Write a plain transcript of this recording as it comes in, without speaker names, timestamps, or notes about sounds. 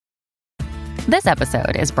This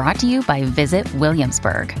episode is brought to you by Visit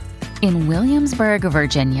Williamsburg. In Williamsburg,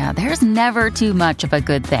 Virginia, there's never too much of a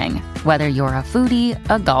good thing. Whether you're a foodie,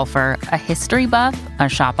 a golfer, a history buff, a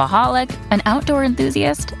shopaholic, an outdoor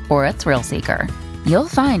enthusiast, or a thrill seeker, you'll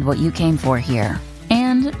find what you came for here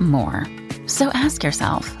and more. So ask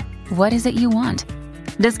yourself, what is it you want?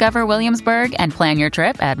 Discover Williamsburg and plan your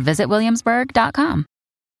trip at visitwilliamsburg.com.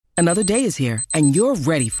 Another day is here, and you're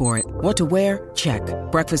ready for it. What to wear? Check.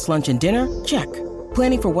 Breakfast, lunch, and dinner? Check.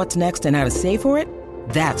 Planning for what's next and how to save for it?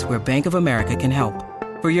 That's where Bank of America can help.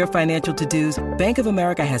 For your financial to-dos, Bank of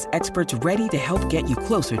America has experts ready to help get you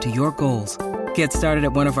closer to your goals. Get started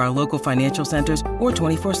at one of our local financial centers or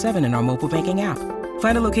 24/7 in our mobile banking app.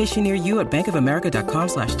 Find a location near you at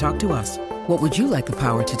bankofamerica.com/talktous. What would you like the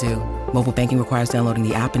power to do? Mobile banking requires downloading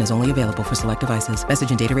the app and is only available for select devices.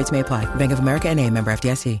 Message and data rates may apply. Bank of America N.A., member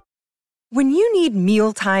FDIC. When you need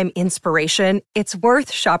mealtime inspiration, it's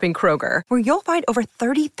worth shopping Kroger, where you'll find over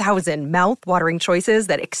 30,000 mouth-watering choices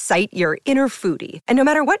that excite your inner foodie. And no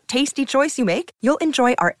matter what tasty choice you make, you'll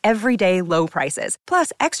enjoy our everyday low prices,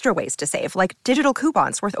 plus extra ways to save, like digital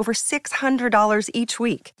coupons worth over $600 each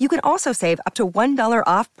week. You can also save up to $1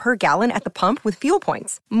 off per gallon at the pump with fuel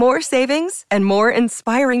points. More savings and more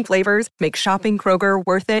inspiring flavors make shopping Kroger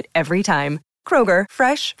worth it every time. Kroger,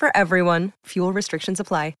 fresh for everyone. Fuel restrictions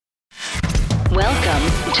apply.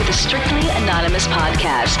 Welcome to the Strictly Anonymous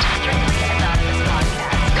Podcast.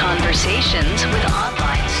 Conversations with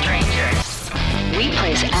online strangers. We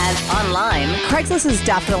place ads online. Craigslist is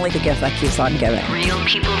definitely the gift that keeps on giving. Real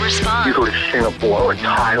people respond. You go to Singapore or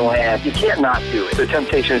Thailand, you can't not do it. The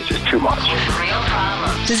temptation is just too much. Real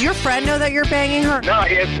problems. Does your friend know that you're banging her? No,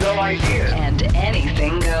 he has no idea. And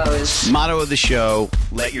anything goes. Motto of the show,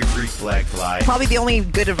 let your Greek flag fly. Probably the only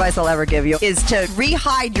good advice I'll ever give you is to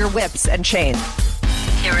re-hide your whips and chains.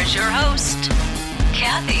 Here is your host,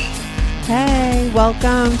 Kathy. Hey,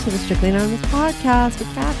 welcome to the Strictly Anonymous Podcast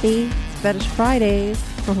with Kathy. It's Fetish Fridays.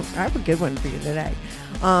 I have a good one for you today.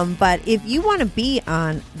 But if you want to be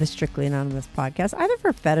on the Strictly Anonymous Podcast, either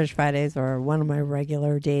for Fetish Fridays or one of my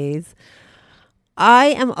regular days, I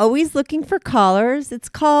am always looking for callers. It's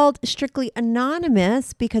called Strictly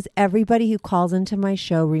Anonymous because everybody who calls into my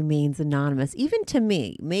show remains anonymous, even to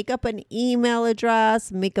me. Make up an email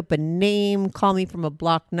address, make up a name, call me from a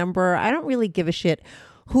blocked number. I don't really give a shit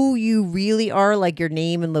who you really are, like your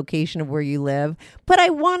name and location of where you live. But I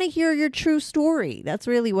want to hear your true story. That's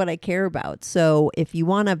really what I care about. So if you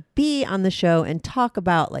want to be on the show and talk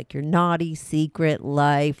about like your naughty secret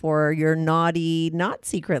life or your naughty not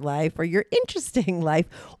secret life or your interesting life,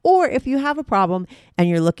 or if you have a problem and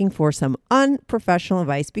you're looking for some unprofessional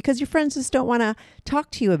advice because your friends just don't want to talk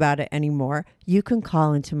to you about it anymore, you can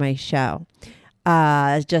call into my show.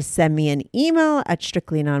 Just send me an email at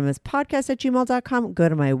strictlyanonymouspodcast@gmail.com. Go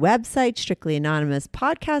to my website,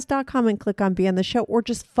 strictlyanonymouspodcast.com, and click on Be on the Show, or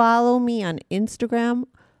just follow me on Instagram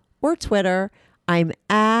or Twitter. I'm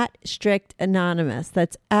at Strict Anonymous.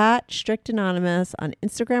 That's at Strict Anonymous on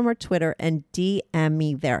Instagram or Twitter, and DM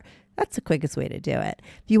me there. That's the quickest way to do it.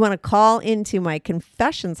 If you want to call into my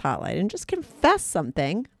confessions hotline and just confess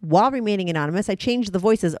something while remaining anonymous, I changed the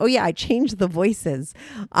voices. Oh yeah, I changed the voices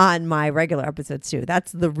on my regular episodes too.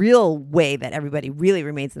 That's the real way that everybody really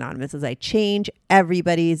remains anonymous, is I change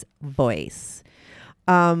everybody's voice.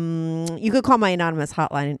 You could call my anonymous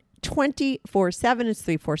hotline 24/7. It's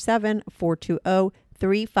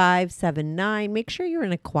 347-420-3579. Make sure you're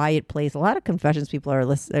in a quiet place. A lot of confessions people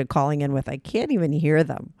are calling in with, I can't even hear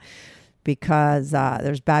them because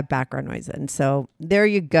there's bad background noise. And so there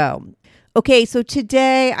you go. Okay, so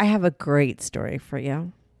today I have a great story for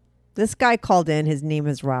you. This guy called in. His name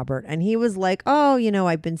is Robert. And he was like, oh,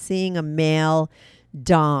 I've been seeing a male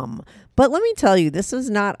dom. But let me tell you, this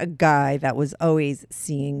was not a guy that was always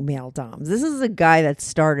seeing male doms. This is a guy that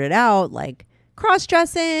started out like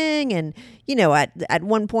cross-dressing, and at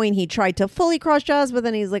one point he tried to fully cross-dress, but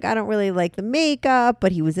then he's like, I don't really like the makeup,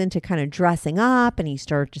 but he was into kind of dressing up, and he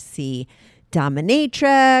started to see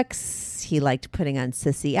dominatrix. He liked putting on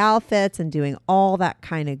sissy outfits and doing all that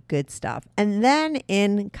kind of good stuff. And then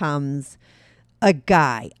in comes a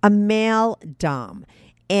guy, a male dom,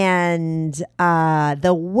 and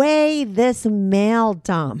the way this male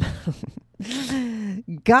dom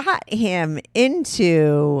got him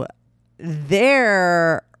into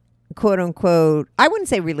their quote unquote, I wouldn't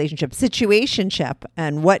say relationship, situationship,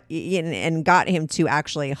 and got him to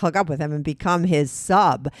actually hook up with him and become his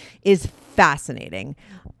sub is fascinating.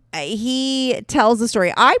 He tells the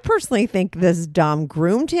story. I personally think this dom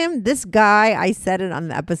groomed him. This guy, I said it on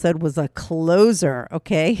the episode, was a closer.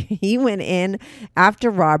 Okay. He went in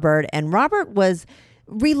after Robert, and Robert was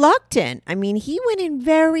reluctant. I mean, he went in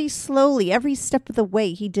very slowly every step of the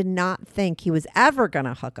way. He did not think he was ever going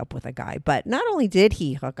to hook up with a guy. But not only did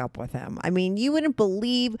he hook up with him, I mean, you wouldn't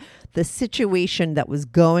believe the situation that was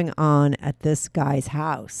going on at this guy's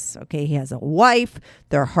house. Okay, he has a wife.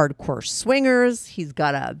 They're hardcore swingers. He's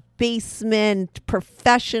got a basement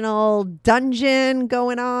professional dungeon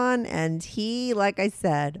going on. And he, like I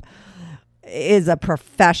said, is a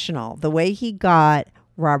professional. The way he got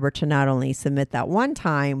Robert to not only submit that one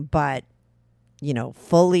time, but, you know,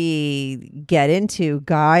 fully get into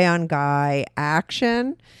guy on guy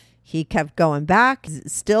action. He kept going back,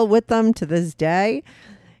 still with them to this day.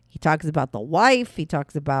 He talks about the wife. He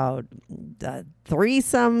talks about the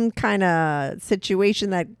threesome kind of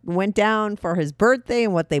situation that went down for his birthday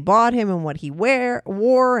and what they bought him and what he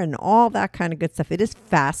wore and all that kind of good stuff. It is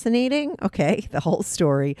fascinating. Okay, the whole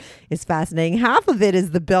story is fascinating. Half of it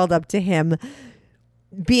is the build up to him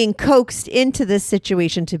being coaxed into this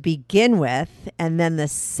situation to begin with. And then the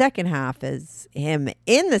second half is him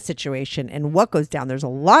in the situation and what goes down. There's a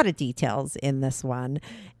lot of details in this one,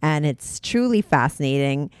 and it's truly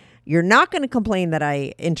fascinating. You're not going to complain that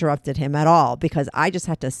I interrupted him at all, because I just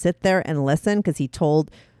had to sit there and listen, because he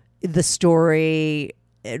told the story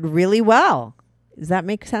really well. Does that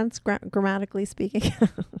make sense, grammatically speaking?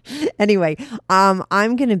 Anyway, I'm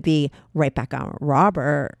going to be right back on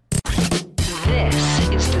Robert.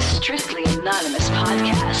 This is the Strictly Anonymous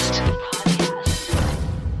podcast.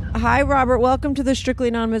 Hi, Robert. Welcome to the Strictly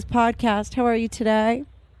Anonymous podcast. How are you today?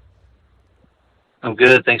 I'm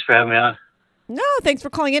good. Thanks for having me on. No, thanks for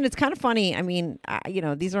calling in. It's kind of funny. I mean,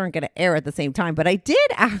 these aren't going to air at the same time, but I did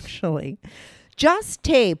actually just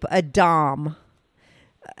tape a dom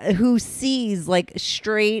who sees like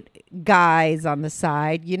straight guys on the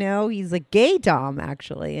side. You know, he's a gay dom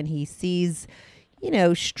actually, and he sees, you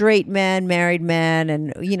know, straight men, married men.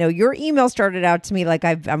 And, you know, your email started out to me like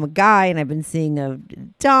I'm a guy and I've been seeing a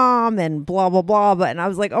dom and blah, blah, blah. And I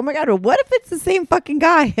was like, oh my God, well, what if it's the same fucking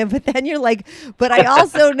guy? But then you're like, but I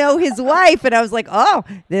also know his wife. And I was like, oh,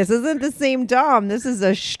 this isn't the same dom. This is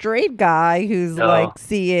a straight guy who's like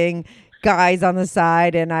seeing guys on the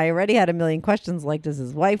side. And I already had a million questions like, does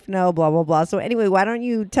his wife know? Blah, blah, blah. So anyway, why don't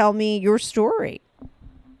you tell me your story?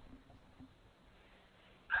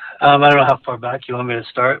 I don't know how far back you want me to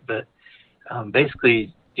start, but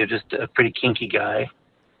basically, you're just a pretty kinky guy.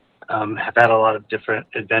 Have had a lot of different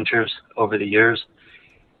adventures over the years,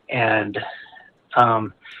 and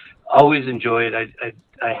always enjoyed.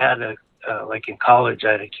 I had like in college,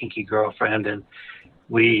 I had a kinky girlfriend, and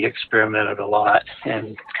we experimented a lot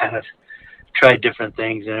and kind of tried different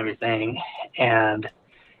things and everything. And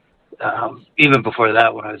even before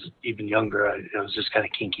that, when I was even younger, I was just kind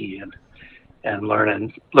of kinky and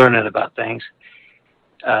learning about things.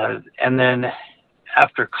 And then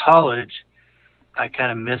after college, I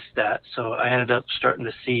kind of missed that. So I ended up starting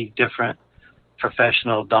to see different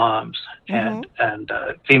professional DOMs and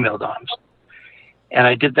female DOMs. And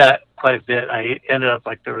I did that quite a bit. I ended up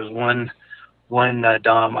like, there was one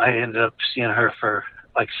DOM, I ended up seeing her for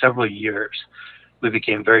like several years. We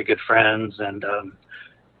became very good friends, and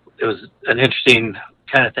it was an interesting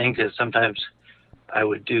kind of thing, because sometimes I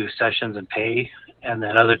would do sessions and pay, and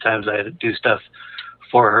then other times I'd do stuff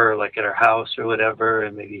for her, like at her house or whatever,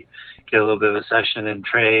 and maybe get a little bit of a session and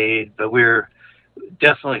trade. But we were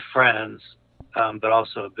definitely friends, but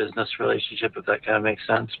also a business relationship, if that kind of makes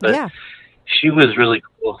sense. But yeah. She was really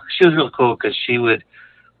cool. She was really cool because she would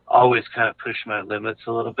always kind of push my limits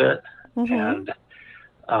a little bit, and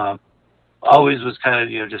always was kind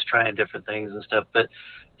of, just trying different things and stuff. But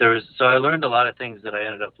so I learned a lot of things that I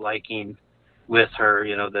ended up liking with her,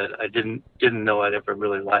 that I didn't know I'd ever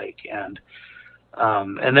really like. And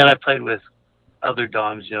then I played with other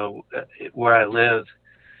DOMs, where I live,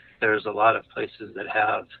 there's a lot of places that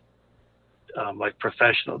have like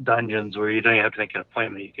professional dungeons where you don't even have to make an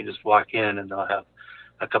appointment. You can just walk in and they'll have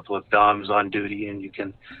a couple of DOMs on duty, and you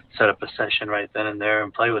can set up a session right then and there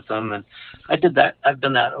and play with them. And I did that. I've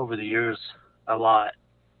done that over the years a lot,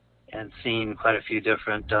 and seen quite a few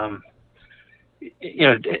different, and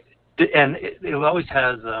it always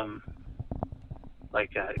has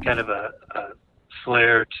like a kind of a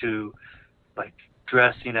flair to like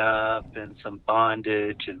dressing up and some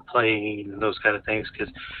bondage and playing and those kind of things,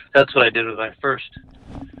 because that's what I did with my first,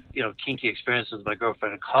 kinky experience with my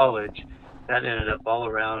girlfriend in college. That ended up all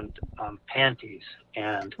around panties,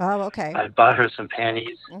 and I bought her some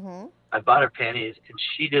panties. I bought her panties, and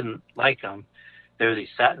she didn't like them. They were these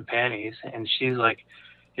satin panties, and she's like,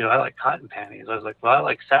 I like cotton panties. I was like, well, I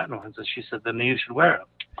like satin ones. And she said, then you should wear them.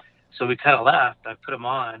 So we kind of laughed. I put them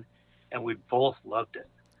on, and we both loved it.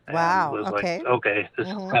 Wow. And was like, okay, this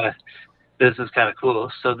this is kind of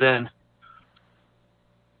cool. So then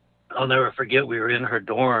I'll never forget, we were in her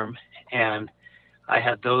dorm and I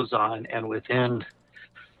had those on, and within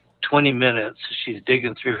 20 minutes she's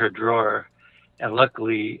digging through her drawer, and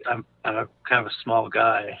luckily I'm a kind of a small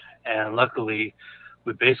guy, and luckily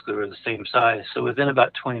we basically were the same size. So within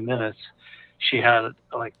about 20 minutes she had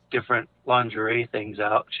like different lingerie things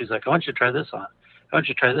out. She's like, I want you to try this on. I want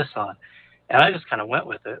you to try this on. And I just kind of went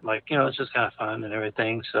with it. Like, you know, it's just kind of fun and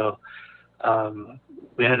everything. So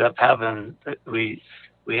we ended up having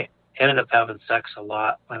sex a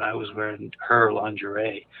lot when I was wearing her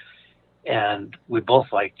lingerie, and we both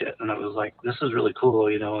liked it. And I was like, this is really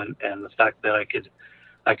cool, you know, and the fact that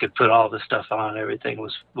I could put all this stuff on, everything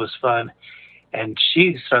was fun. And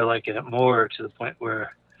she started liking it more, to the point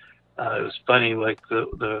where it was funny, like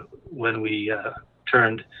when we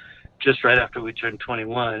turned, just right after we turned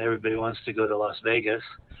 21, everybody wants to go to Las Vegas.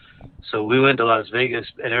 So we went to Las Vegas,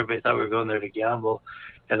 and everybody thought we were going there to gamble.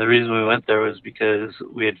 And the reason we went there was because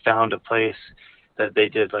we had found a place that they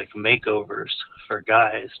did like makeovers for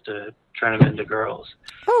guys to turn them into girls.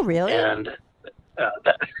 Oh, really? And it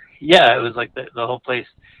was like the whole place,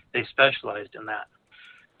 they specialized in that.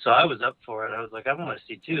 So I was up for it. I was like, I want to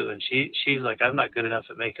see too. And she's like, I'm not good enough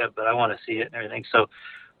at makeup, but I want to see it and everything. So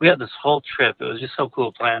we had this whole trip. It was just so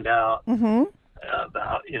cool, planned out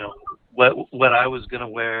about, you know, what I was going to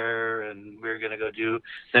wear, and we were going to go do.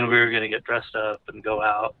 Then we were going to get dressed up and go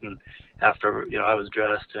out. And after, you know, I was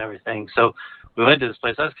dressed and everything. So we went to this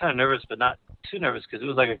place. I was kind of nervous, but not too nervous, because it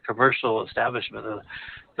was like a commercial establishment.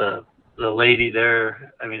 The lady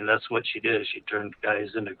there, I mean, that's what she did. She turned guys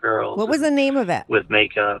into girls. What was the name of it? With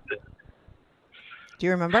makeup. Do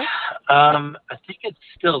you remember? I think it's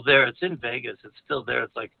still there. It's in Vegas. It's still there.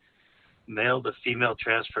 It's like male to female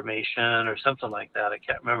transformation or something like that. I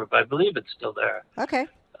can't remember, but I believe it's still there. Okay.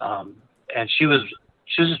 And she was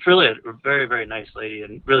just really a very, very nice lady,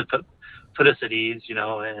 and really put us at ease, you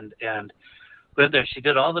know, and we went there. She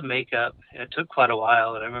did all the makeup, and it took quite a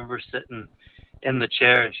while. And I remember sitting in the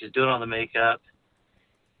chair, and she's doing all the makeup,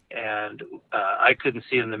 and I couldn't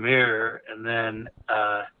see in the mirror. And then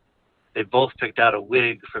they both picked out a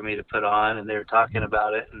wig for me to put on, and they were talking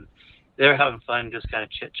about it, and they were having fun, just kind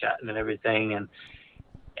of chit chatting and everything. And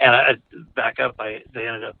I back up, they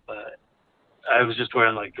ended up, I was just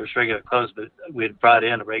wearing like just regular clothes, but we had brought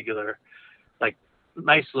in a regular, like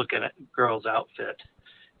nice looking girl's outfit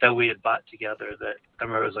that we had bought together. That I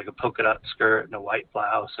remember it was like a polka dot skirt and a white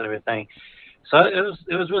blouse and everything. So it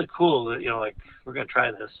was really cool that, you know, like, we're going to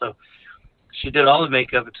try this. So she did all the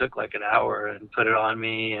makeup. It took like an hour, and put it on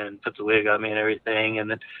me and put the wig on me and everything.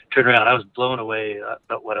 And then turned around. I was blown away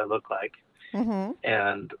about what I looked like. Mm-hmm.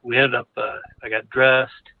 And we ended up, I got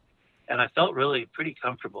dressed, and I felt really pretty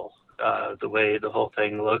comfortable, the way the whole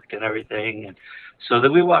thing looked and everything. And so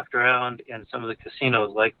then we walked around in some of the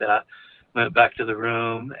casinos like that, went back to the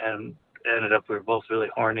room, and ended up, we were both really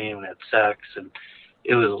horny, and we had sex, and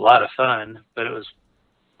it was a lot of fun. But it was,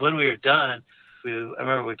 when we were done, I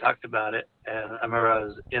remember we talked about it, and I remember I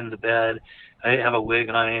was in the bed. I didn't have a wig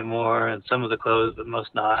on anymore, and some of the clothes, but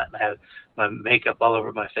most not. And I had my makeup all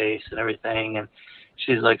over my face and everything. And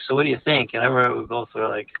she's like, so what do you think? And I remember we both were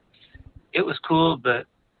like, it was cool, but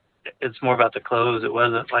it's more about the clothes. It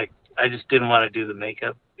wasn't like, I just didn't want to do the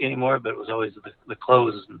makeup anymore, but it was always the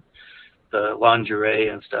clothes and the lingerie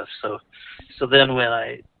and stuff. So then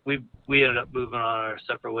when we ended up moving on our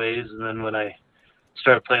separate ways. And then when I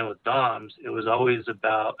started playing with doms, it was always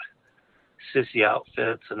about sissy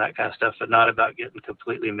outfits and that kind of stuff, but not about getting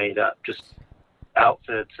completely made up, just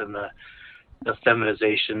outfits and the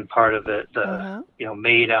feminization part of it, you know,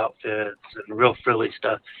 maid outfits and real frilly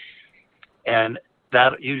stuff. And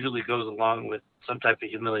that usually goes along with some type of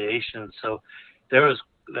humiliation. So there was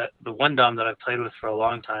the one dom that I played with for a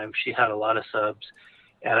long time, she had a lot of subs.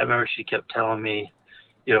 And I remember she kept telling me,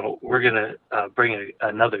 you know, we're going to bring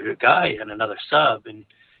another guy and another sub, and,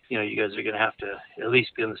 you know, you guys are going to have to at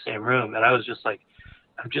least be in the same room. And I was just like,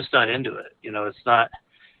 I'm just not into it. You know, it's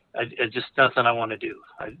just nothing I want to do.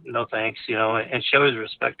 No thanks, you know. And she always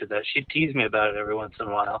respected that. She'd tease me about it every once in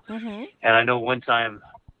a while. Mm-hmm. And I know one time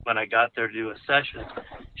when I got there to do a session,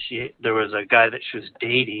 there was a guy that she was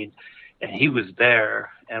dating, and he was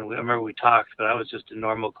there. And I remember we talked, but I was just in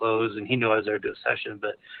normal clothes, and he knew I was there to do a session,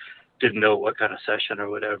 but didn't know what kind of session or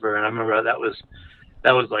whatever. And I remember that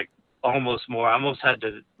was like almost more, I almost had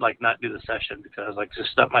to like not do the session, because I was like,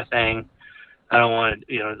 just not my thing. I don't want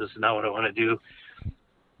to, you know, this is not what I want to do.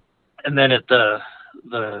 And then at the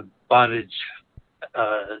bondage,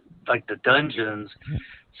 like the dungeons,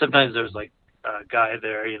 sometimes there's like guy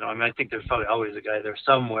there, I mean, I think there's probably always a guy there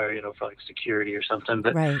somewhere, for like security or something,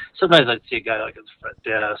 but Right. sometimes I'd see a guy like at the front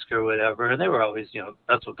desk or whatever, and they were always,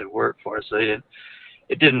 that's what they worked for. So it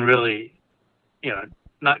didn't really,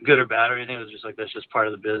 not good or bad or anything. It was just like, that's just part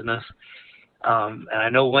of the business. And I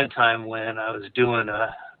know one time when I was doing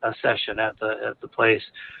a session at the place,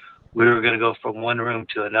 we were going to go from one room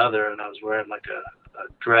to another, and I was wearing like a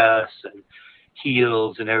dress and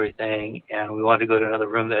heels and everything, and we wanted to go to another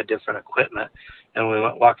room that had different equipment. And we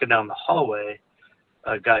went walking down the hallway.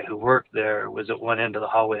 A guy who worked there was at one end of the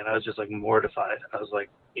hallway, and I was just like mortified. I was like,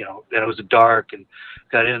 and it was dark, and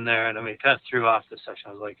got in there, and I mean, it kind of threw off the session.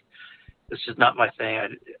 I was like, it's just not my thing. I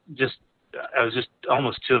was just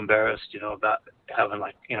almost too embarrassed, about having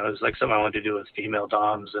like, it was like something I wanted to do with female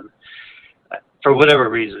doms, and for whatever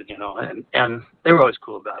reason, and they were always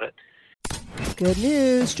cool about it. Good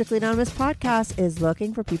news. Strictly Anonymous Podcast is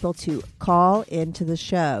looking for people to call into the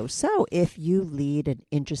show. So if you lead an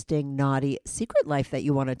interesting, naughty secret life that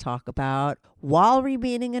you want to talk about while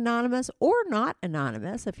remaining anonymous or not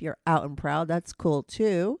anonymous, if you're out and proud, that's cool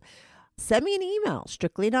too. Send me an email,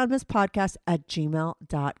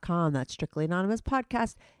 strictlyanonymouspodcast@gmail.com. That's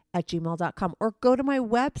strictlyanonymouspodcast@gmail.com. Or go to my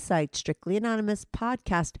website,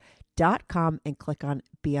 strictlyanonymouspodcast.com, and click on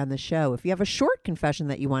Be on the Show. If you have a short confession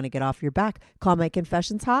that you want to get off your back, call my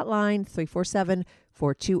confessions hotline,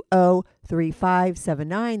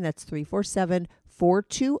 347-420-3579. That's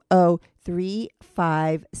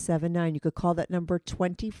 347-420-3579. You could call that number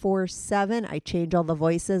 24/7. I change all the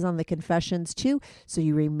voices on the confessions too, so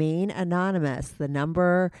you remain anonymous. The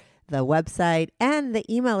number, the website, and the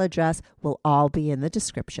email address will all be in the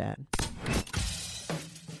description.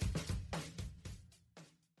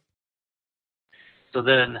 So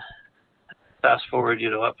then fast forward,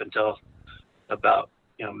 up until about,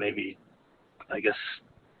 maybe, I guess,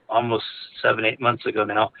 almost 7-8 months ago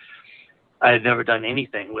now, I had never done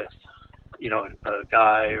anything with, a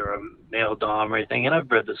guy or a male dom or anything. And I've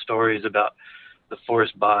read the stories about the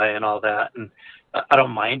forced buy and all that. And I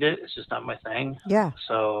don't mind it. It's just not my thing. Yeah.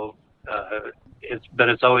 So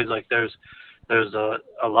it's always like there's a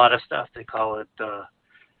lot of stuff. They call it, I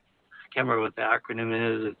can't remember what the acronym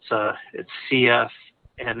is. It's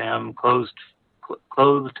CFNM,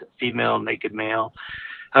 clothed female, naked male.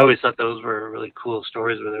 I always thought those were really cool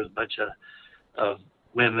stories where there's a bunch of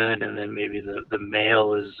women, and then maybe the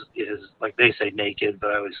male is like they say naked,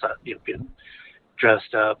 but I always thought getting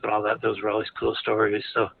dressed up and all that. Those were always cool stories.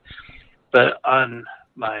 So, but on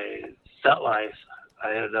my FetLife,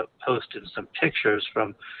 I ended up posting some pictures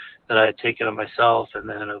that I had taken of myself, and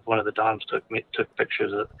then of one of the doms took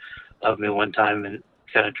pictures of me one time and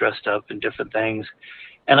kind of dressed up in different things.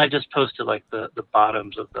 And I just posted like the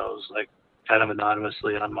bottoms of those, like kind of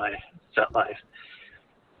anonymously on my FetLife.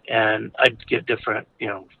 And I'd get different,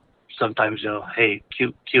 sometimes, hey,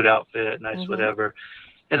 cute outfit, nice, whatever.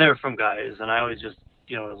 And they were from guys. And I always just,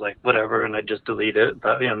 was like, whatever. And I'd just delete it.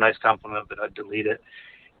 But, nice compliment, but I'd delete it.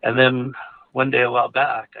 And then one day a while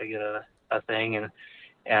back, I get a thing, and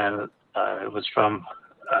it was from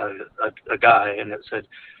a guy, and it said,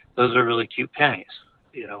 those are really cute panties,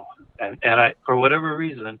 and I, for whatever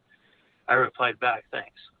reason, I replied back,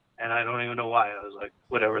 thanks. And I don't even know why. I was like,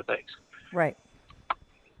 whatever, thanks. Right.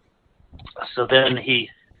 So then he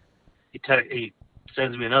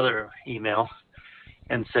sends me another email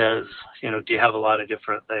and says, do you have a lot of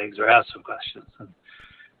different things, or ask some questions? And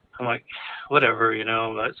I'm like, whatever,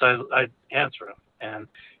 So I answer him. And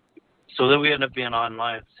so then we end up being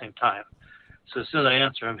online at the same time. So as soon as I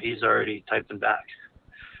answer him, he's already typing back.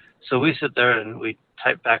 So we sit there and we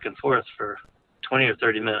type back and forth for 20 or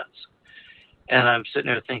 30 minutes. And I'm sitting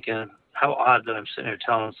there thinking, how odd that I'm sitting there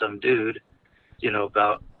telling some dude,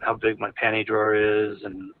 about how big my panty drawer is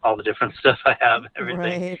and all the different stuff I have and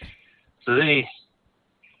everything. Right. So then he,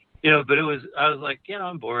 but I was like,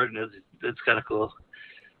 I'm bored, and it's kind of cool.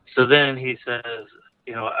 So then he says,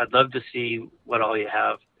 I'd love to see what all you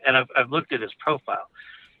have. And I've looked at his profile,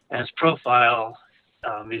 and his profile,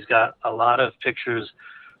 he's got a lot of pictures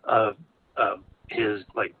of his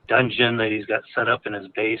like dungeon that he's got set up in his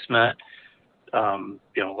basement, a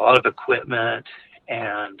lot of equipment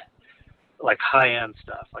and like high-end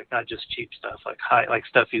stuff, like not just cheap stuff, like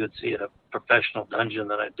stuff you would see at a professional dungeon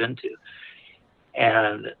that I've been to,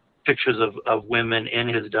 and pictures of women in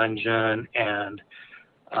his dungeon. And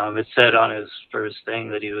it said on his first thing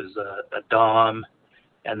that he was a dom,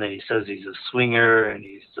 and then he says he's a swinger, and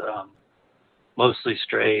he's mostly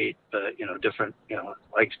straight, but different,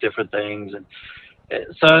 likes different things. And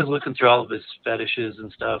so I was looking through all of his fetishes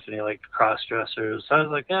and stuff, and he liked cross dressers. So I was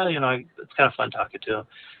like, yeah, it's kind of fun talking to him.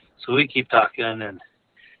 So we keep talking, and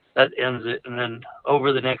that ends it. And then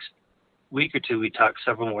over the next week or two, we talked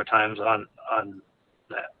several more times on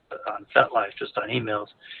FetLife, just on emails.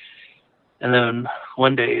 And then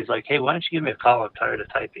one day he's like, "Hey, why don't you give me a call? I'm tired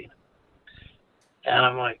of typing." And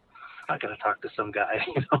I'm like, "I'm not going to talk to some guy,"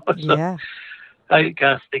 So Yeah. I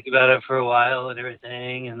kind of think about it for a while and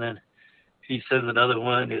everything. And then he sends another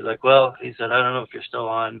one. He's like, "Well," he said, "I don't know if you're still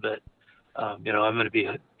on, but, I'm going to be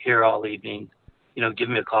here all evening. Give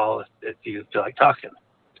me a call if you feel like talking."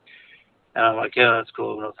 And I'm like, "Yeah, that's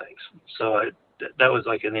cool. No, thanks." So that was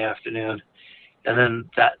like in the afternoon. And then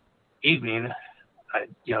that evening, I,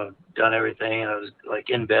 done everything, and I was like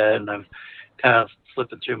in bed, and I'm kind of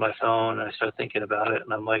flipping through my phone, and I start thinking about it,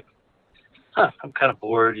 and I'm like, I'm kind of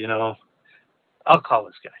bored, I'll call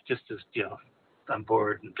this guy just as, I'm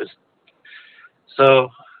bored, and just, so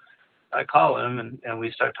I call him, and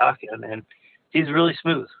we start talking, and he's really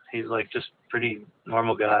smooth. He's like just pretty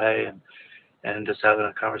normal guy, and just having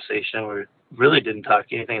a conversation. We really didn't talk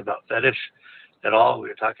anything about fetish at all. We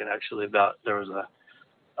were talking actually about, there was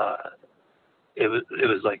it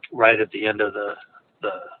was like right at the end of the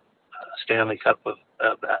Stanley Cup of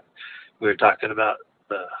that. We were talking about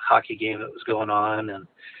the hockey game that was going on, and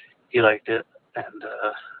he liked it, and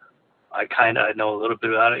I know a little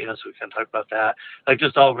bit about it, so we kind of talked about that, like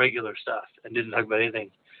just all regular stuff, and didn't talk about anything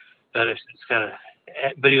fetish. It's kind of,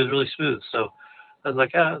 but he was really smooth, so I was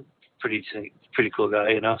like, pretty cool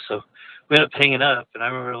guy, So we ended up hanging up, and I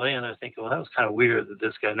remember laying there thinking, well, that was kind of weird that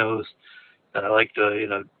this guy knows that I like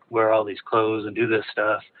to, wear all these clothes and do this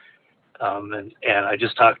stuff. And I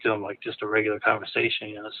just talked to him like just a regular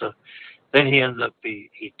conversation, So then he ends up,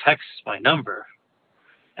 he texts my number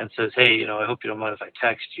and says, "Hey, I hope you don't mind if I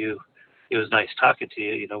text you. It was nice talking to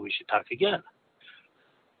you. We should talk again."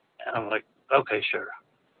 And I'm like, "Okay, sure."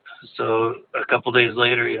 So a couple days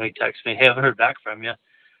later, he texts me, "Hey, I haven't heard back from you.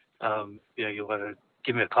 You want to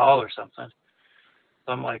give me a call or something?"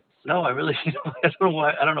 So I'm like, "No, I really, I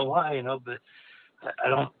don't know why, but I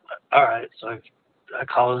don't." All right. So I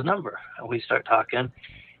call his number, and we start talking.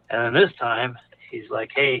 And then this time he's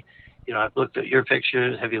like, "Hey, I've looked at your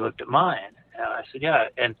pictures. Have you looked at mine?" And I said, "Yeah."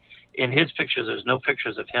 And in his pictures, there's no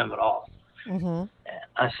pictures of him at all. Mm-hmm. And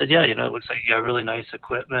I said, "Yeah, it looks like you got really nice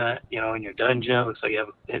equipment, in your dungeon. It looks like you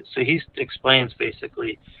have." So he explains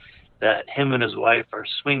basically that him and his wife are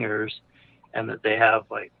swingers, and that they have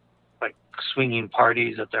like swinging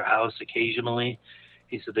parties at their house occasionally.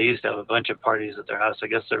 He said they used to have a bunch of parties at their house. I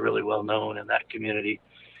guess they're really well known in that community.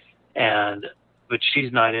 But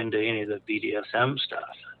she's not into any of the BDSM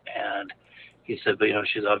stuff. And he said, but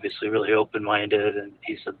she's obviously really open-minded. And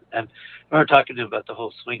he said, and I remember talking to him about the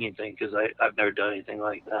whole swinging thing, because I've never done anything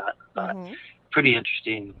like that. Mm-hmm. Pretty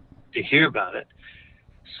interesting to hear about it.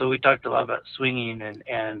 So we talked a lot about swinging,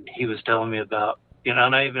 and he was telling me about, and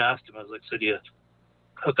I even asked him, I was like, "So do you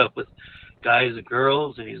hook up with guys and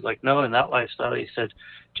girls?" And he's like, "No, in that lifestyle," he said,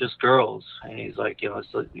 "just girls." And he's like, he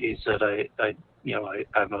said, he said,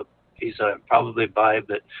 "I'm probably bi,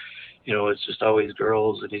 but, it's just always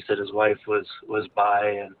girls." And he said his wife was bi,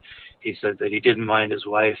 and he said that he didn't mind his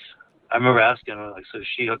wife. I remember asking him, like, "So does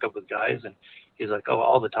she hook up with guys?" And he's like, "Oh,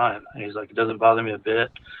 all the time." And he's like, "It doesn't bother me a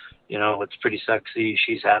bit. It's pretty sexy.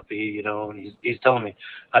 She's happy, and he's telling me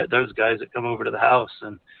there's guys that come over to the house,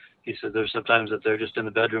 and he said there's sometimes that they're just in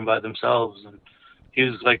the bedroom by themselves." And he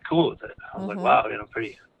was like cool with it. I was like, wow,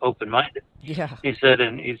 pretty open-minded. Yeah. He said,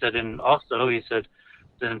 and also he said,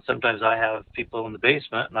 then sometimes I have people in the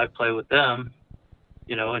basement and I play with them,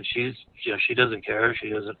 and she's, she doesn't care. She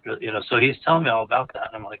doesn't, so he's telling me all about that.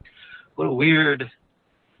 And I'm like, what a weird,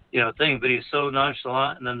 thing, but he's so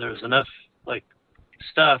nonchalant. And then there's enough like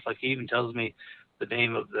stuff, like he even tells me the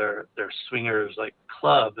name of their swingers like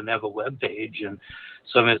club, and they have a web page. And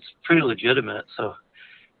so, I mean, it's pretty legitimate. So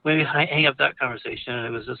maybe I hang up that conversation, and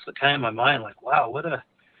it was just kind of in my mind, like, wow, what a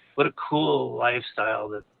cool lifestyle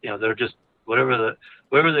that, they're just, whatever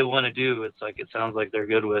they want to do. It's like, it sounds like they're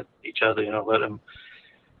good with each other, let them.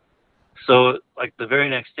 So like the very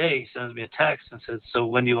next day he sends me a text and says, "So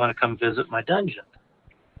when do you want to come visit my dungeon?"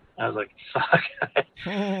 I was like, fuck,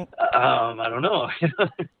 I don't know.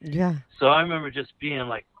 Yeah. So I remember just being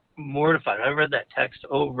like mortified. I read that text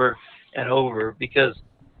over and over because,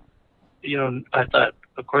 I thought,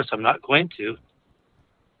 of course I'm not going to,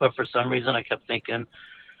 but for some reason I kept thinking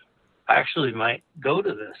I actually might go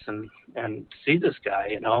to this and see this guy,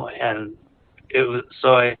 and it was,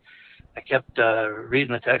 so I kept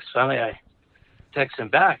reading the text. Finally I text him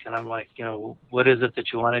back, and I'm like, what is it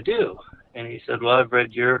that you want to do? And he said, well, I've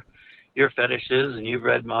read your fetishes and you've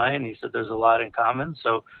read mine. He said, there's a lot in common,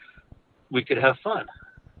 so we could have fun.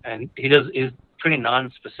 And he's pretty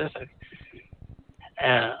non-specific.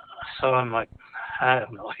 And so I'm like, I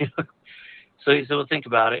don't know. So he said, well, think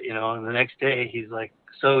about it, and the next day he's like,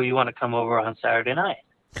 so you want to come over on Saturday night?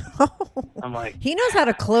 I'm like, he knows how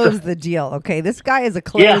to close the deal. Okay. This guy is a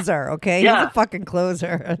closer. Okay. Yeah. He's a fucking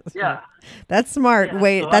closer. Yeah. That's smart. Yeah,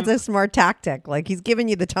 Wait, so that's a smart tactic. Like he's giving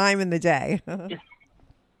you the time in the day.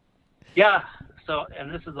 Yeah. So, and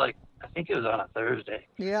this is like, I think it was on a Thursday.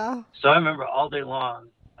 Yeah. So I remember all day long,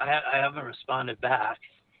 I haven't responded back,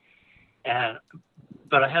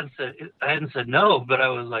 but I hadn't said no, but I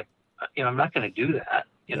was like, I'm not going to do that.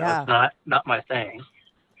 It's not my thing.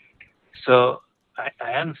 So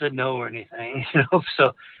I hadn't said no or anything,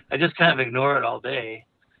 so I just kind of ignore it all day.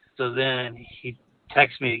 So then he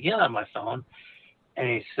texted me again on my phone, and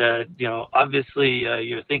he said, obviously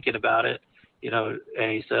you're thinking about it,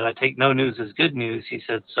 and he said, I take no news as good news. He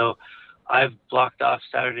said, so I've blocked off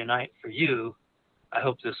Saturday night for you. I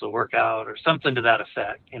hope this will work out, or something to that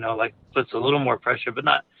effect, like puts a little more pressure, but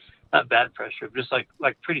not bad pressure, just like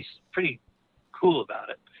pretty cool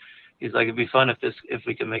about it. He's like, it'd be fun if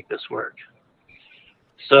we can make this work.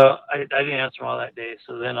 So I didn't answer him all that day.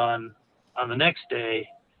 So then on the next day,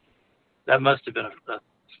 that must have been a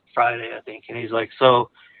Friday, I think. And he's like,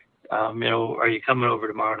 so, are you coming over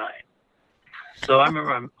tomorrow night? So I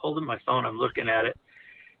remember I'm holding my phone, I'm looking at it,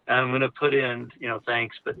 and I'm going to put in,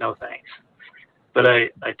 thanks, but no thanks. But I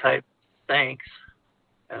type thanks,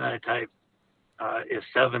 and I type, is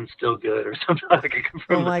 7 still good, or something like I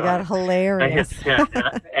confirm. Oh my God, hilarious.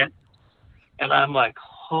 And I'm like,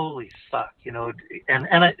 holy fuck, he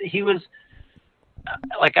was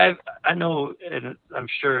like, I know, and I'm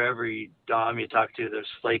sure every Dom you talk to, there's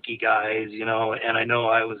flaky guys, and I know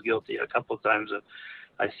I was guilty a couple of times of,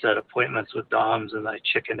 I set appointments with Doms and I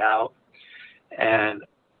chickened out. And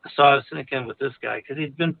so I was thinking with this guy, because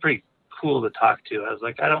he'd been pretty cool to talk to, I was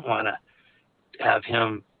like, I don't want to have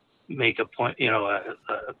him make a point,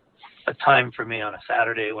 a time for me on a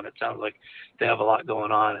Saturday when it sounds like they have a lot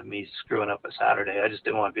going on and me screwing up a Saturday. I just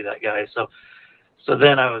didn't want to be that guy. So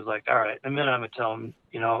then I was like, all right, the minute I'm going to tell him,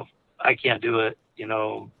 I can't do it,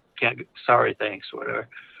 sorry, thanks, whatever.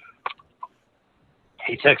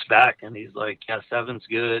 He texts back and he's like, yeah, 7's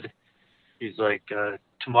good. He's like,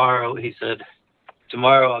 tomorrow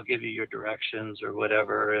I'll give you your directions or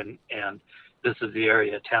whatever. And this is the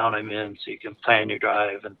area of town I'm in, so you can plan your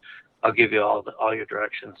drive, and I'll give you all your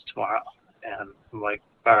directions tomorrow. And I'm like,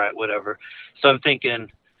 all right, whatever. So I'm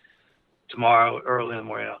thinking tomorrow early in the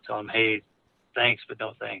morning, I'll tell him, hey, thanks, but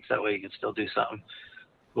no thanks. That way you can still do something.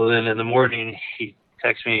 Well, then in the morning he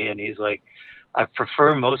texts me and he's like, I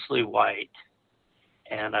prefer mostly white,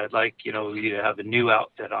 and I'd like, you to have a new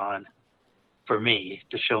outfit on for me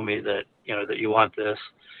to show me that, that you want this.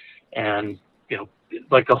 And,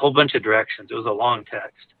 like a whole bunch of directions. It was a long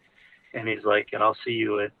text. And he's like, and I'll see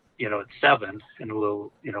you at 7, and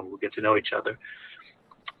we'll get to know each other.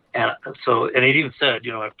 And so, and he even said,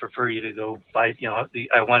 I prefer you to go buy,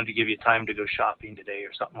 I wanted to give you time to go shopping today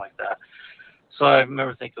or something like that. So I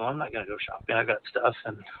remember thinking, well, I'm not going to go shopping. I got stuff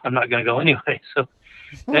and I'm not going to go anyway. So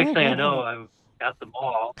next thing I know, I'm at the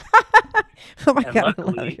mall. Oh my God,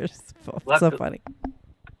 luckily, I love you. So funny.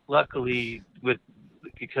 Luckily,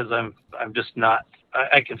 because I'm just not,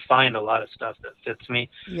 I can find a lot of stuff that fits me.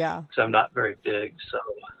 Yeah. Because I'm not very big.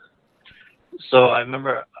 So I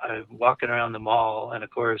remember I'm walking around the mall, and of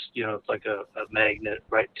course, it's like a magnet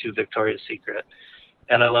right to Victoria's Secret.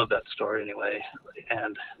 And I love that store anyway.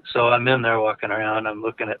 And so I'm in there walking around, I'm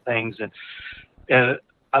looking at things, and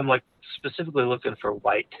I'm like specifically looking for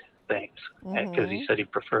white things, because he said he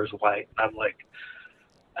prefers white. I'm like,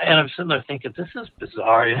 and I'm sitting there thinking, this is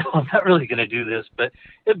bizarre. I'm not really going to do this, but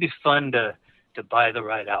it'd be fun to buy the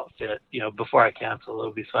right outfit. Before I cancel,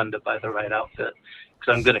 it'll be fun to buy the right outfit,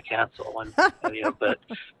 because I'm going to cancel. And but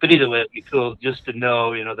either way, it'd be cool just to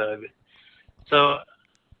know, that so,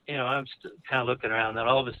 I'm kind of looking around, and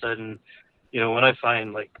all of a sudden, when I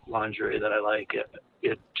find like lingerie that I like,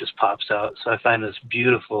 it just pops out. So I find this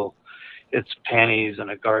beautiful, it's panties and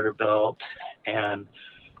a garter belt, and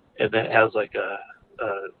then it has like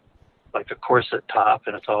a corset top,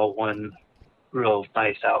 and it's all one real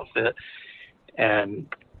nice outfit. And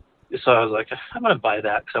so I was like, I'm going to buy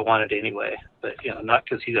that because I want it anyway, but not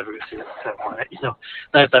because he's ever going to see it. I want it, And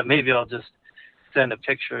I thought maybe I'll just send a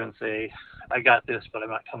picture and say, I got this, but I'm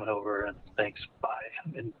not coming over, and thanks, bye.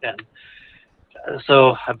 And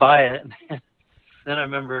so I buy it. And then I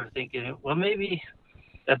remember thinking, well, maybe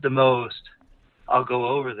at the most I'll go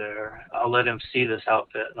over there. I'll let him see this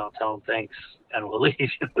outfit, and I'll tell him thanks, and we'll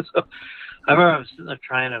leave. So I remember I was sitting there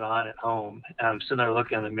trying it on at home, and I'm sitting there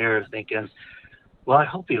looking in the mirror thinking, well, I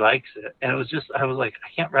hope he likes it. And it was just, I was like, I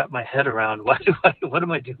can't wrap my head around what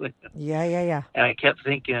am I doing? Yeah. And I kept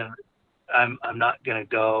thinking, I'm not going to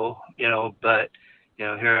go, but,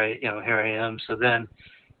 here I am. So then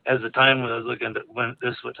as the time when I was looking at when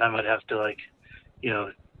this is what time I'd have to like,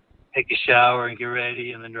 take a shower and get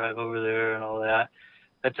ready and then drive over there and all that.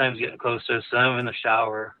 That time's getting closer. So I'm in the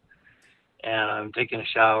shower and I'm taking a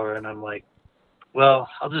shower and I'm like, well,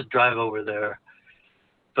 I'll just drive over there.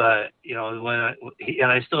 But,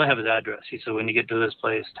 and I still have his address. He said, when you get to this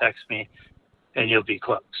place, text me and you'll be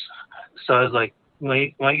close. So I was like,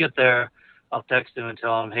 when I get there, I'll text him and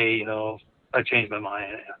tell him, hey, I changed my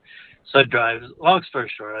mind. So I drive. Long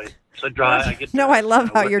story short, I drive. I get no, there, I love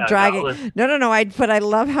how you're dragging. No. But I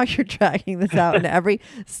love how you're dragging this out. And every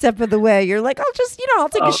step of the way, you're like, I'll just, I'll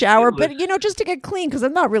take a shower, but just to get clean because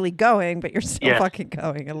I'm not really going, but you're still fucking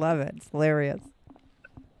going. I love it. It's hilarious.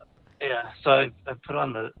 Yeah. So I put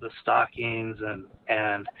on the stockings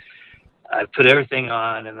and I put everything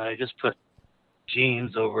on, and then I just put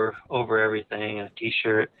jeans over everything and a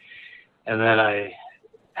t-shirt, and then I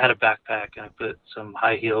had a backpack and I put some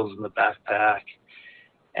high heels in the backpack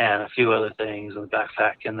and a few other things in the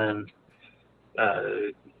backpack, and then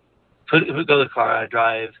go to the car. I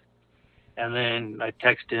drive, and then I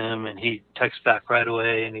text him, and he texts back right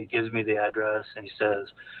away, and he gives me the address, and he says,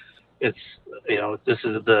 it's this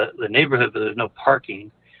is the neighborhood, but there's no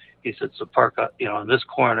parking. He said, so park up, in this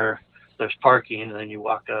corner there's parking, and then you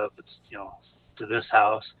walk up, it's to this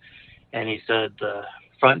house. And he said the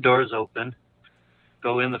front door is open.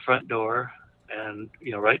 Go in the front door, and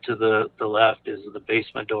right to the left is the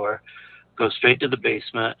basement door. Go straight to the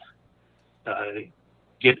basement.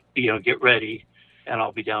 Get ready, and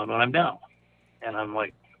I'll be down when I'm down. And I'm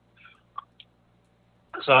like,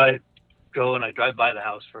 so I go and I drive by the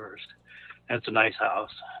house first, and it's a nice house.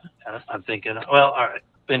 And I'm thinking, well, all right,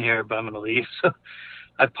 been here, but I'm going to leave. So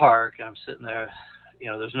I park, and I'm sitting there.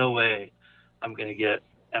 There's no way I'm going to get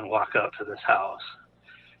and walk up to this house.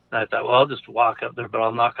 And I thought, well, I'll just walk up there, but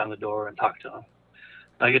I'll knock on the door and talk to him.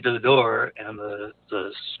 And I get to the door, and the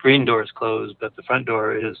screen door is closed, but the front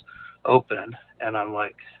door is open. And I'm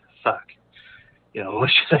like, fuck, what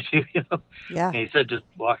should I do? Yeah. And he said, just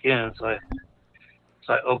walk in. So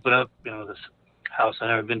I open up, this house I've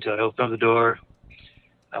never been to. I open up the door.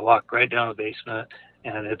 I walk right down the basement,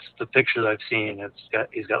 and it's the picture that I've seen.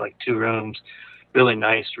 He's got like 2 rooms, really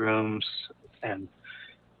nice rooms, and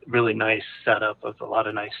really nice setup of a lot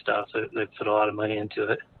of nice stuff. They put a lot of money into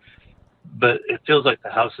it, but it feels like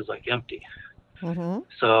the house is like empty. Mm-hmm.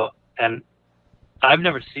 So, and I've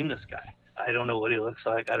never seen this guy. I don't know what he looks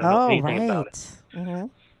like. I don't know anything about it. Mm-hmm.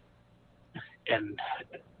 And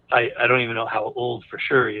I don't even know how old for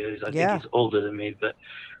sure he is. I think he's older than me. But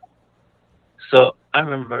so I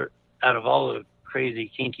remember, out of all the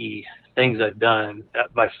crazy kinky things I've done,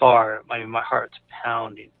 by far, my heart's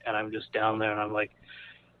pounding, and I'm just down there, and I'm like,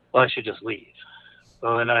 well, I should just leave.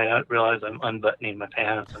 Well, then I realize I'm unbuttoning my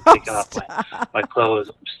pants. I'm taking off my clothes.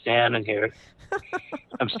 I'm standing here.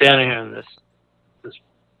 In this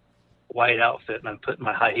white outfit, and I'm putting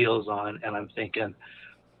my high heels on, and I'm thinking,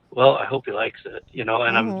 well, I hope he likes it, and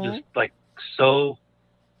I'm just like, so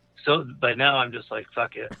by now I'm just like,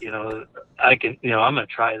 fuck it, I can, I'm going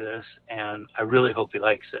to try this, and I really hope he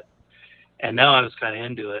likes it. And now I was kind of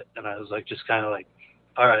into it, and I was like, just kind of like,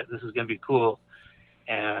 all right, this is going to be cool.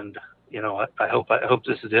 And, I hope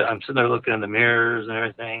this is it. I'm sitting there looking in the mirrors and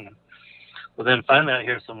everything. Well, then finally I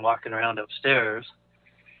hear some walking around upstairs,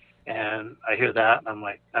 and I hear that, and I'm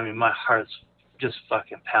like, my heart's just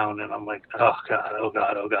fucking pounding. I'm like, oh God.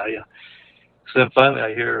 Yeah. So then finally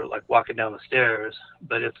I hear like walking down the stairs,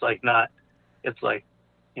 but it's like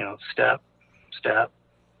step.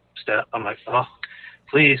 I'm like, oh,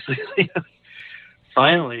 please.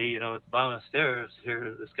 Finally, at the bottom of the stairs,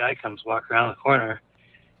 here this guy comes walking around the corner,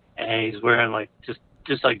 and he's wearing like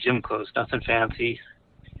just like gym clothes, nothing fancy,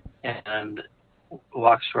 and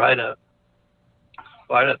walks right up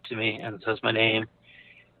to me and says my name.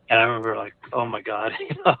 And I remember like, oh my God,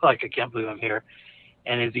 like I can't believe I'm here.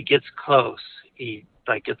 And as he gets close, he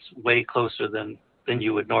like gets way closer than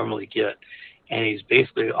you would normally get, and he's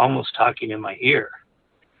basically almost talking in my ear.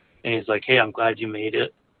 And he's like, hey, I'm glad you made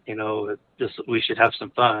it. We should have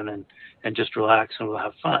some fun and just relax, and we'll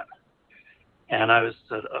have fun. And I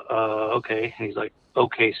said, okay. And he's like,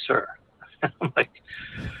 okay, sir. I'm like,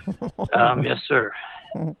 yes, sir.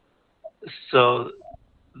 So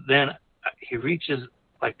then he reaches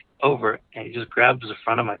like over, and he just grabs the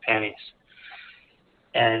front of my panties,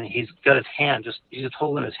 and he's got his hand, he's just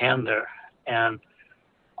holding his hand there. And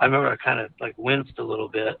I remember I kind of like winced a little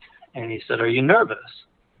bit, and he said, are you nervous?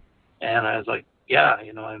 And I was like, yeah,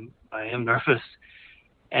 I am nervous.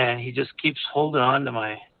 And he just keeps holding on to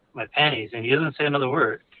my panties, and he doesn't say another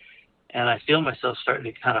word. And I feel myself starting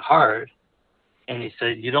to get kind of hard. And he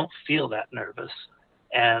said, you don't feel that nervous.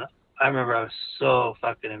 And I remember I was so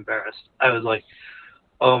fucking embarrassed. I was like,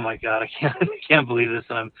 oh my God, I can't believe this.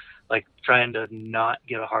 And I'm like trying to not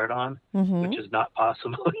get a hard on, which is not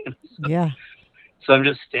possible. So I'm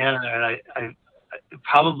just standing there, and I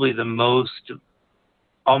probably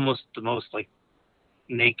almost the most like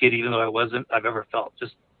naked, even though I wasn't, I've ever felt.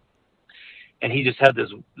 And he just had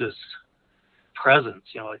this presence,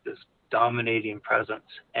 like this dominating presence.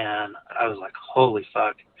 And I was like, holy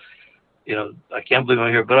fuck, I can't believe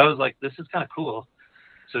I'm here. But I was like, this is kind of cool.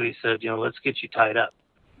 So he said, let's get you tied up.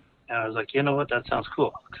 And I was like, you know what? That sounds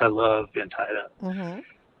cool, because I love being tied up.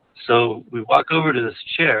 So we walk over to this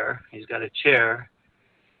chair. He's got a chair,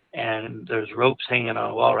 and there's ropes hanging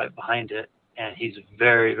on a wall right behind it. And he's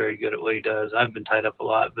very, very good at what he does. I've been tied up a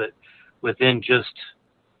lot, but within just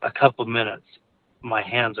a couple minutes, my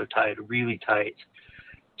hands are tied really tight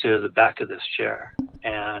to the back of this chair,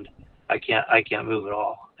 and I can't move at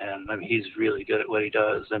all. And I mean, he's really good at what he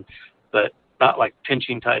does, but not like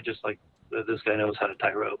pinching tight, just like this guy knows how to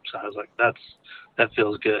tie ropes. I was like, that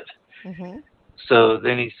feels good. So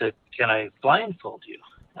then he said, can I blindfold you?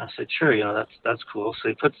 I said, sure, that's cool. So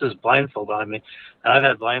he puts this blindfold on me, and I've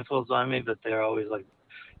had blindfolds on me, but they're always like,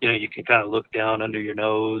 you can kind of look down under your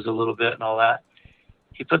nose a little bit and all that.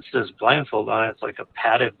 He puts this blindfold on. It's like a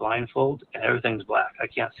padded blindfold, and everything's black. I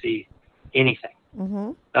can't see anything,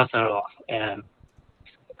 nothing at all. And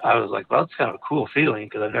I was like, well, it's kind of a cool feeling,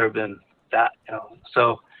 because I've never been that,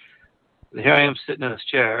 So here I am sitting in this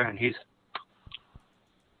chair, and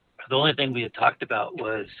the only thing we had talked about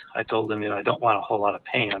was, I told him, I don't want a whole lot of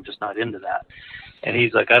pain. I'm just not into that. And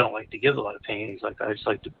he's like, I don't like to give a lot of pain. He's like, I just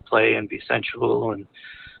like to play and be sensual and,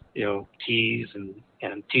 tease and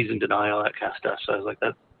tease and deny, all that kind of stuff. So I was like,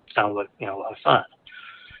 that sounds like, a lot of fun.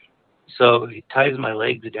 So he ties my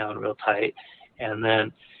legs down real tight, and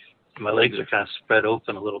then my legs are kind of spread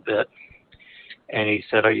open a little bit. And he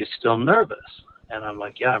said, are you still nervous? And I'm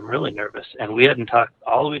like, yeah, I'm really nervous. And we hadn't talked,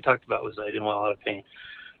 all we talked about was I didn't want a lot of pain.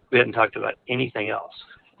 We hadn't talked about anything else.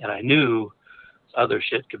 And I knew other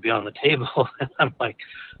shit could be on the table. And I'm like,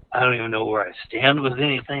 I don't even know where I stand with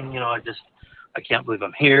anything. I can't believe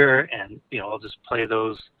I'm here. And, I'll just play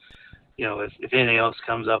those, if anything else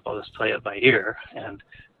comes up, I'll just play it by ear. And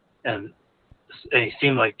he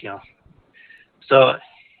seemed like, so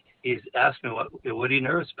he's asked me, what are you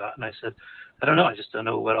nervous about? And I said, I don't know. I just don't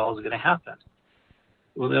know what all is going to happen.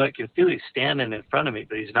 Well, then I can feel he's standing in front of me,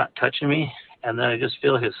 but he's not touching me. And then I just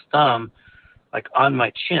feel his thumb like on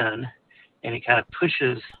my chin, and he kind of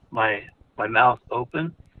pushes my mouth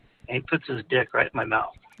open, and he puts his dick right in my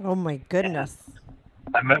mouth. Oh my goodness.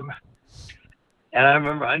 And I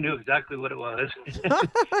remember I knew exactly what it was,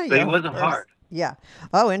 but it wasn't hard. Yeah.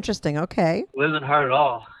 Oh, interesting. Okay. It wasn't hard at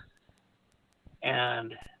all.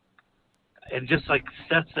 And it just like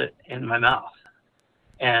sets it in my mouth.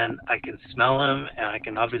 And I can smell him, and I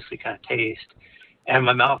can obviously kind of taste. And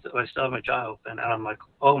my mouth, I still have my jaw open, and I'm like,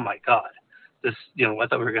 oh my God, this, I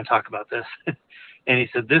thought we were going to talk about this. And he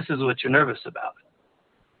said, this is what you're nervous about.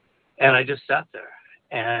 And I just sat there,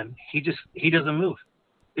 and he doesn't move.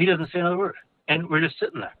 He doesn't say another word. And we're just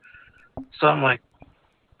sitting there. So I'm like,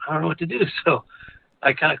 I don't know what to do. So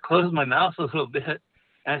I kind of close my mouth a little bit,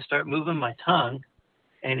 and I start moving my tongue,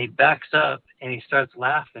 and he backs up, and he starts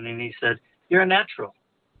laughing, and he said, you're a natural.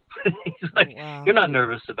 He's like, wow. You're not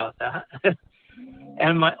nervous about that.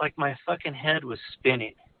 And my fucking head was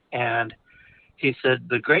spinning. And he said,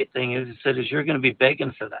 the great thing is you're going to be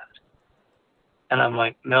begging for that. And I'm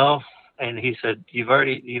like, no. And he said,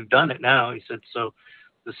 you've done it now. He said, so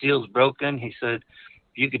the seal's broken. He said,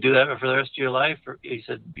 you could do that for the rest of your life. Or he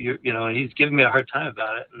said, and he's giving me a hard time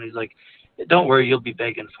about it. And he's like, don't worry, you'll be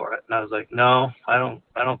begging for it. And I was like, no, I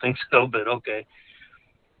don't think so, but okay.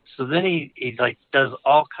 So then he like does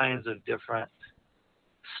all kinds of different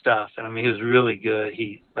stuff. And I mean, he was really good.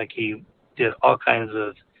 He did all kinds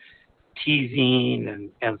of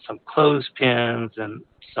teasing and some clothespins and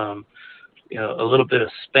some, a little bit of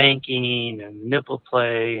spanking and nipple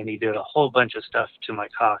play. And he did a whole bunch of stuff to my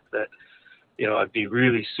cock that, I'd be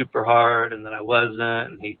really super hard and then I wasn't.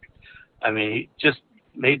 And he just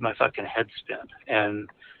made my fucking head spin. And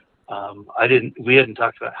we hadn't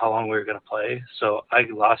talked about how long we were going to play. So I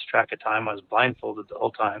lost track of time. I was blindfolded the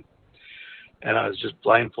whole time. And I was just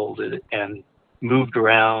blindfolded and moved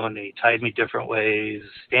around. And he tied me different ways,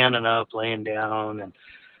 standing up, laying down. And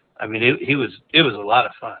I mean, it was a lot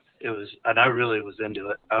of fun. And I really was into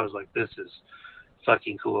it. I was like, this is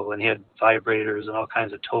fucking cool. And he had vibrators and all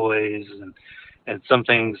kinds of toys, and some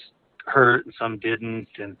things hurt and some didn't.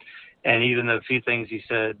 And even a few things he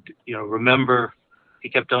said, remember, he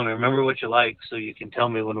kept telling me, remember what you like so you can tell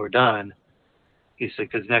me when we're done. He said,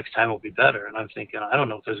 because next time will be better. And I'm thinking, I don't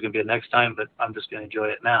know if there's going to be a next time, but I'm just going to enjoy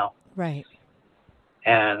it now. Right.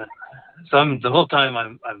 And so the whole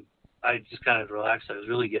time I just kind of relaxed. I was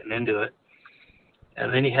really getting into it.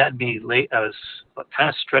 And then he had me I was kind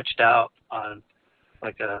of stretched out on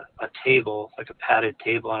like a table, like a padded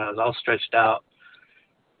table, and I was all stretched out.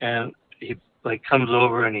 And he like comes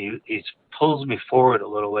over and he pulls me forward a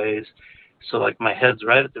little ways. So like my head's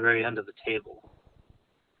right at the very end of the table.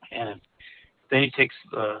 And then he takes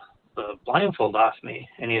the blindfold off me,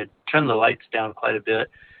 and he had turned the lights down quite a bit,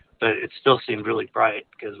 but it still seemed really bright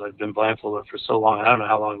because I've been blindfolded for so long. I don't know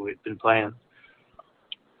how long we've been playing.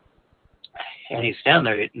 And he's standing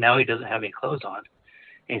there. Now he doesn't have any clothes on.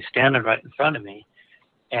 And he's standing right in front of me,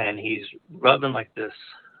 and he's rubbing like this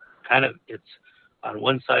kind of, it's on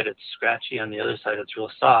one side it's scratchy, on the other side it's real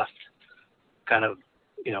soft, kind of,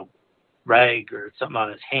 rag or something on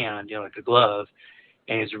his hand, like a glove.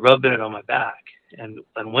 And he's rubbing it on my back. And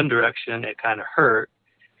in one direction, it kind of hurt.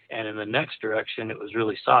 And in the next direction, it was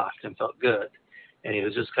really soft and felt good. And he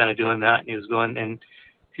was just kind of doing that. And he was going, and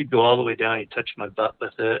he'd go all the way down. He'd touch my butt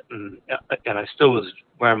with it. And I still was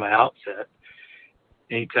wearing my outfit.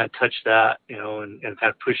 And he'd kind of touch that, and kind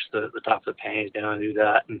of push the top of the panties down and do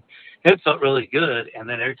that. And it felt really good. And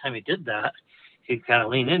then every time he did that, he'd kind of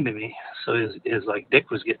lean into me. So his like dick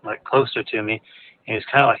was getting like closer to me. And he was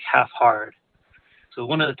kind of like half hard. So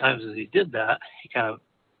one of the times as he did that, he kind of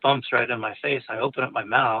bumps right in my face. I open up my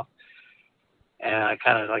mouth, and I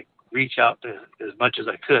kind of like reach out to as much as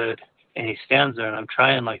I could. And he stands there, and I'm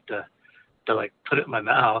trying like to like put it in my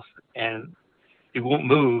mouth, and he won't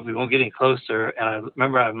move. He won't get any closer. And I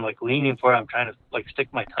remember I'm like leaning for it. I'm trying to like stick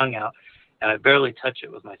my tongue out, and I barely touch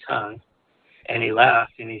it with my tongue. And he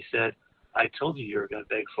laughed, and he said, I told you were going to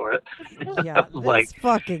beg for it. Yeah, this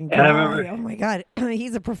fucking guy. And I remember, oh my God,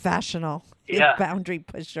 he's a professional. Yeah. Boundary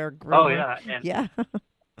pusher. Groomer. Oh yeah. And, yeah.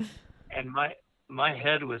 And my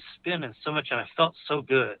head was spinning so much, and I felt so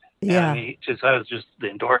good. Yeah. And I was just the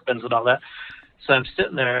endorphins and all that. So I'm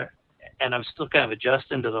sitting there, and I'm still kind of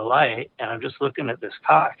adjusting to the light, and I'm just looking at this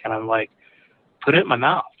cock, and I'm like, put it in my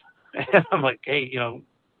mouth. And I'm like, hey,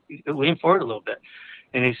 lean forward a little bit.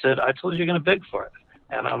 And he said, I told you you're going to beg for it.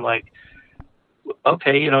 And I'm like,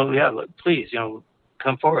 okay, yeah, please,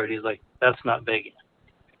 come forward. He's like, that's not begging.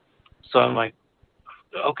 So I'm like,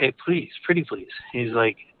 okay, please, pretty please. He's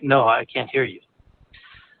like, no, I can't hear you.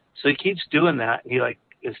 So he keeps doing that. He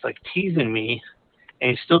is teasing me,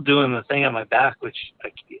 and he's still doing the thing on my back, which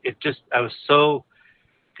I was so,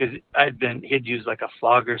 because he'd used like a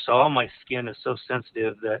flogger. So all my skin is so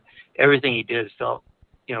sensitive that everything he did felt,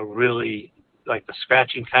 really like the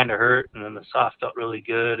scratching kind of hurt. And then the soft felt really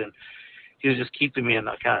good. And he was just keeping me in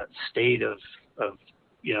that kind of state of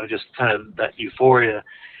just kind of that euphoria.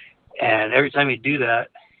 And every time he'd do that,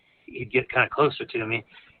 he'd get kind of closer to me.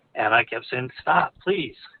 And I kept saying, stop,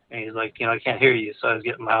 please. And he's like, I can't hear you. So I was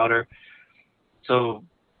getting louder. So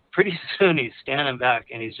pretty soon he's standing back,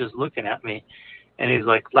 and he's just looking at me, and he's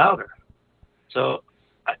like, louder. So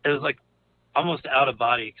it was like almost out of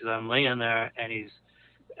body, because I'm laying there, and he's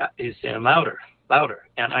saying, louder, louder.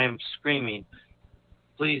 And I am screaming,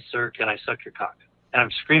 please, sir, can I suck your cock? And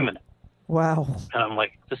I'm screaming it. Wow. And I'm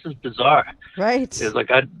like, this is bizarre. Right. It's like,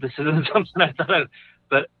 this isn't something I thought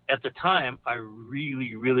but at the time, I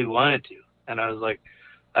really, really wanted to. And I was like,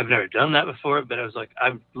 I've never done that before, but I was like,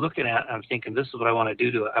 I'm looking at it, and I'm thinking, this is what I want to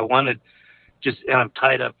do to it. I wanted and I'm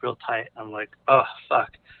tied up real tight. I'm like, oh,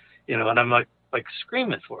 fuck. And I'm like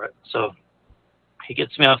screaming for it. So he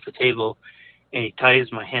gets me off the table, and he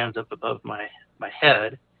ties my hands up above my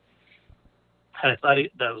head. And I thought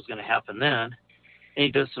that was going to happen then. And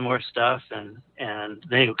he does some more stuff, and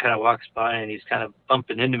then he kind of walks by, and he's kind of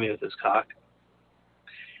bumping into me with his cock.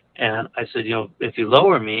 And I said, if you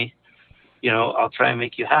lower me, I'll try and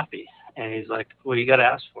make you happy. And he's like, well, you got to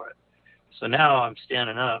ask for it. So now I'm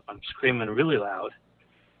standing up, I'm screaming really loud.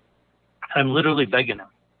 I'm literally begging him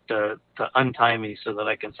to untie me so that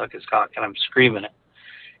I can suck his cock, and I'm screaming it.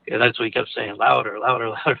 And that's what he kept saying, louder, louder,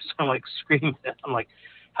 louder. So I'm like screaming it. I'm like,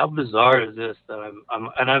 how bizarre is this that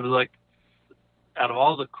and I was like, out of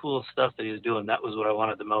all the cool stuff that he was doing, that was what I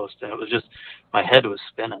wanted the most. And it was just, my head was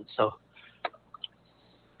spinning. So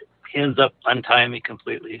he ends up untying me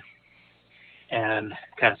completely, and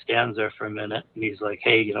kind of stands there for a minute. And he's like,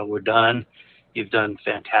 hey, we're done. You've done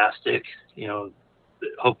fantastic.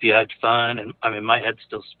 Hope you had fun. And I mean, my head's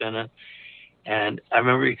still spinning. And I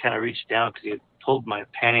remember he kind of reached down, because he had pulled my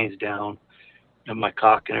panties down, and my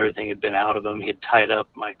cock and everything had been out of them. He had tied up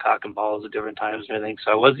my cock and balls at different times and everything.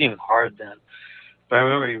 So I wasn't even hard then. But I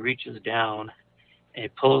remember he reaches down, and he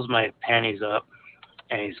pulls my panties up,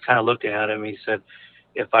 and he's kind of looking at him. He said,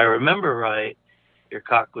 if I remember right, your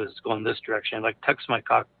cock was going this direction. Like tucks my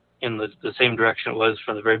cock in the same direction it was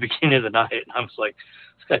from the very beginning of the night. And I was like,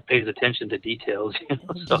 this guy pays attention to details, you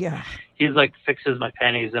know? So Yeah. he's like fixes my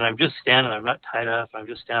panties, and I'm just standing. I'm not tied up. I'm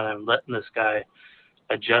just standing. I'm letting this guy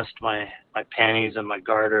adjust my panties and my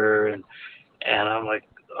garter, and I'm like,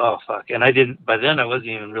 oh fuck. And by then I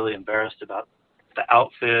wasn't even really embarrassed about the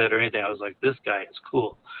outfit or anything. I was like, this guy is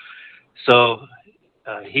cool. So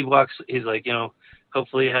he's like, you know,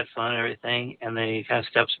 hopefully you had fun and everything. And then he kind of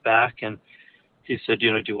steps back and he said,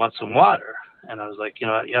 you know, do you want some water? And I was like, you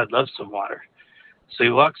know, yeah, I'd love some water. So he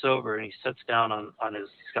walks over and he sits down on he's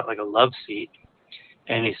got like a love seat,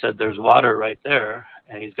 and he said, there's water right there.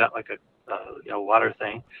 And he's got like a, water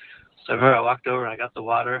thing. So I remember I walked over and I got the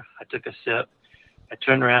water. I took a sip. I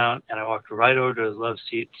turned around and I walked right over to his love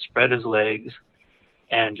seat, spread his legs,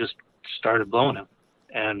 and just started blowing him.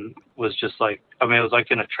 And was just like, I mean, it was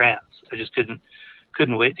like in a trance. I just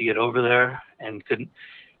couldn't wait to get over there, and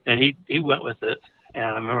he went with it. And I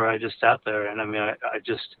remember I just sat there, and I mean,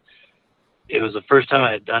 it was the first time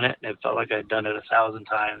I had done it, and it felt like I'd done it 1,000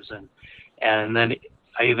 times. And then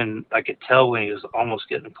I could tell when he was almost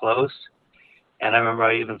getting close. And I remember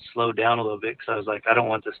I even slowed down a little bit because I was like, I don't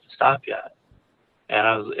want this to stop yet. And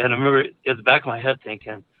I remember at the back of my head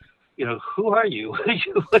thinking, you know, who are you?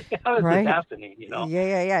 How is this happening? You know?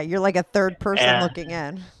 Yeah. You're like a third person looking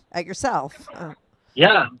in at yourself.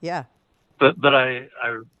 Yeah. Yeah. But I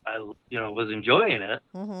was enjoying it.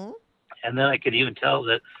 Mm-hmm. And then I could even tell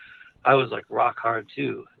that I was like rock hard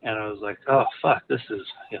too. And I was like, oh fuck, this is,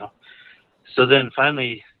 you know. So then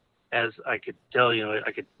finally, as I could tell, you know,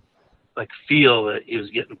 I could like feel that he was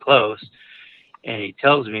getting close, and he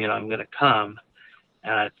tells me, you know, I'm going to come.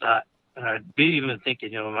 And I thought, and I'd be even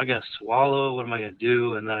thinking, you know, am I going to swallow? What am I going to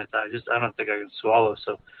do? And then I thought, I don't think I can swallow.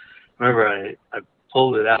 So remember I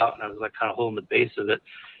pulled it out, and I was like kind of holding the base of it,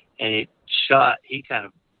 and he kind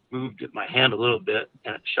of moved my hand a little bit,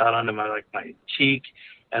 and it shot onto my cheek,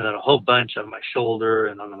 and then a whole bunch on my shoulder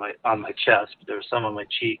and on my chest. But there was some on my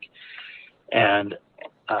cheek, and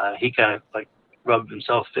he kind of like rubbed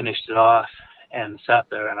himself, finished it off, and sat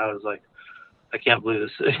there. And I was like, I can't believe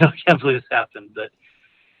this. I can't believe this happened. But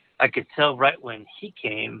I could tell right when he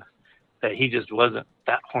came that he just wasn't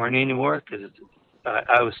that horny anymore, because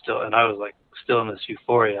I was still in this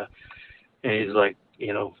euphoria. And he's like,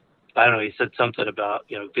 you know, I don't know, he said something about,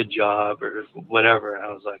 you know, good job or whatever. And I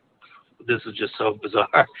was like, this is just so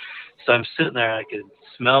bizarre. So I'm sitting there, and I could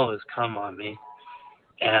smell his cum on me.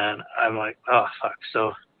 And I'm like, oh, fuck.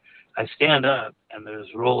 So I stand up, and there's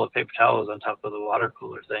a roll of paper towels on top of the water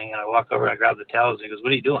cooler thing. And I walk over and I grab the towels, and he goes,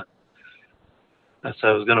 what are you doing? And so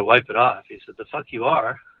I was going to wipe it off. He said, the fuck you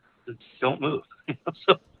are. I said, don't move.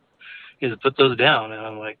 So he said, put those down. And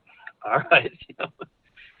I'm like, all right. You know?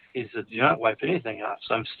 He said, you're not wiping anything off.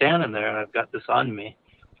 So I'm standing there, and I've got this on me.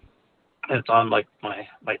 And it's on like my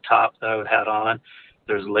top that I had on.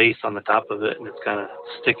 There's lace on the top of it, and it's kind of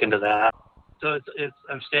sticking to that. So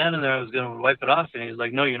I'm standing there. I was going to wipe it off, and he's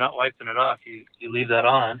like, no, you're not wiping it off. You leave that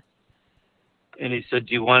on. And he said,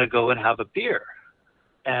 do you want to go and have a beer?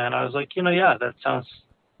 And I was like, you know, yeah, that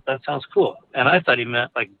sounds cool. And I thought he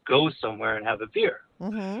meant like go somewhere and have a beer.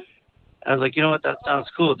 Mm-hmm. I was like, you know what, that sounds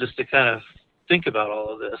cool, just to kind of think about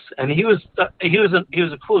all of this. And he was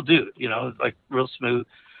a cool dude, you know, like real smooth.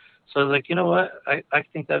 So I was like, you know what, I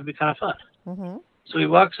think that'd be kind of fun. Mm-hmm. So he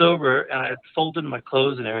walks over, and I had folded my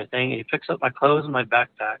clothes and everything, and he picks up my clothes and my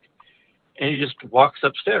backpack, and he just walks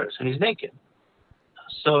upstairs, and he's naked.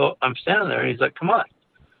 So I'm standing there, and he's like, come on.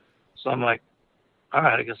 So I'm like, all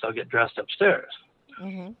right, I guess I'll get dressed upstairs.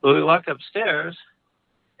 Mm-hmm. But we walk upstairs,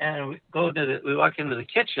 and we walk into the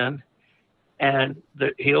kitchen, and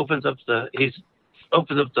he opens up the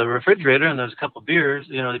refrigerator, and there's a couple of beers.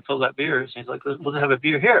 You know, he pulls out beers, and he's like, we'll have a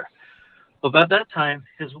beer here. Well, about that time,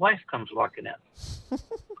 his wife comes walking in.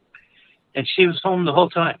 And she was home the whole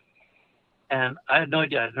time. And I had no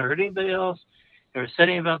idea. I hadn't heard anybody else. Never said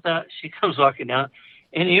anything about that. She comes walking down,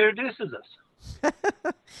 and he introduces us.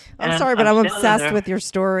 I'm sorry, but I'm obsessed with your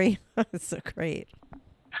story. It's so great.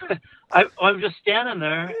 I'm just standing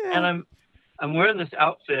there, and I'm wearing this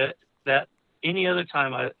outfit that any other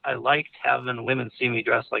time I liked having women see me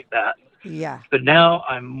dressed like that. Yeah. But now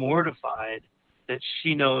I'm mortified that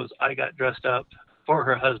she knows I got dressed up for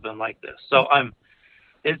her husband like this. So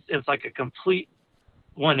it's like a complete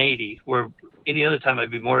 180, where any other time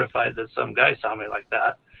I'd be mortified that some guy saw me like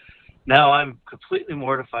that. Now I'm completely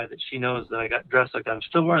mortified that she knows that I got dressed like that. I'm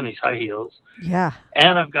still wearing these high heels. Yeah.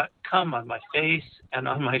 And I've got cum on my face and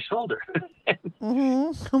on my shoulder.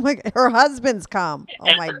 Mm-hmm. Oh my! Her husband's cum.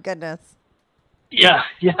 Oh my goodness. Yeah.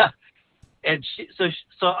 And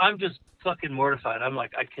so I'm just fucking mortified. I'm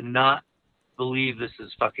like, I cannot believe this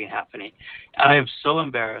is fucking happening. I am so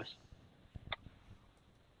embarrassed.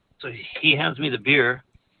 So he hands me the beer,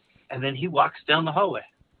 and then he walks down the hallway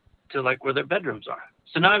to like where their bedrooms are.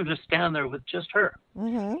 So now I'm just standing there with just her.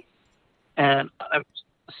 Mm-hmm. And I'm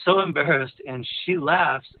so embarrassed, and she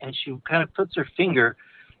laughs, and she kind of puts her finger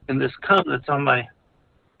in this cum that's on my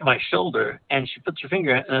shoulder, and she puts her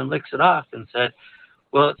finger in and then licks it off and said,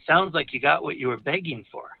 well, it sounds like you got what you were begging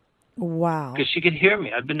for. Wow. Because she could hear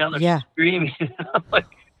me. I've been down there screaming. I'm like,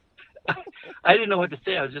 I didn't know what to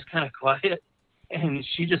say. I was just kind of quiet. And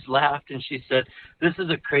she just laughed, and she said, this is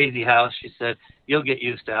a crazy house. She said, you'll get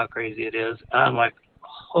used to how crazy it is. And I'm like,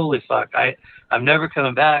 holy fuck. I'm never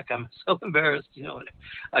coming back. I'm so embarrassed. You know,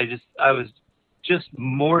 I was just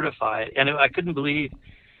mortified. And I couldn't believe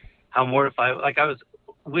how mortified. Like, I was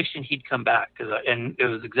wishing he'd come back, and it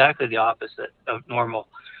was exactly the opposite of normal.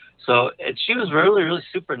 So she was really, really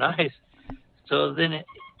super nice. So then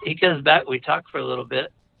he comes back. We talked for a little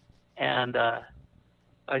bit, and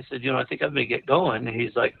I said, I think I'm going to get going. And he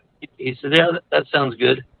said, yeah, that sounds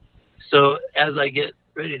good. So as I get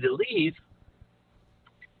ready to leave,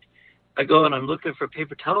 I go and I'm looking for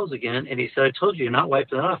paper towels again. And he said, I told you, you're not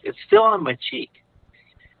wiping it off. It's still on my cheek.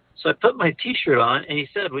 So I put my T-shirt on, and he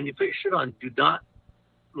said, when you put your shirt on, do not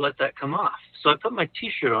let that come off. So I put my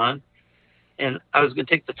T-shirt on, and I was going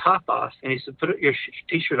to take the top off. And he said, put your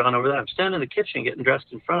T-shirt on over there. I'm standing in the kitchen getting dressed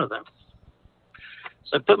in front of them.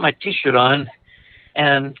 So I put my T-shirt on,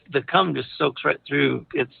 and the cum just soaks right through.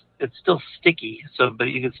 It's still sticky, but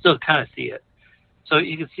you can still kind of see it. So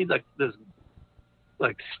you can see like this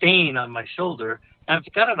like stain on my shoulder, and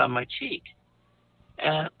I've got it on my cheek.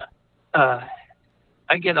 And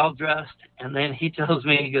I get all dressed, and then he tells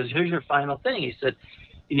me, he goes, here's your final thing. He said,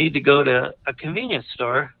 you need to go to a convenience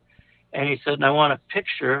store. And he said, and I want a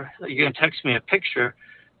picture. You're going to text me a picture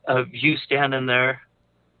of you standing there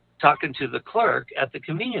talking to the clerk at the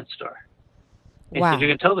convenience store. He said, you're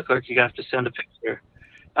going to tell the clerk you have to send a picture.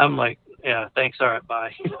 I'm like, yeah, thanks. All right,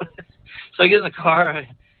 bye. So I get in the car,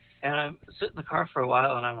 and I'm sitting in the car for a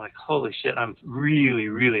while, and I'm like, holy shit, I'm really,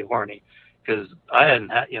 really horny. Because I hadn't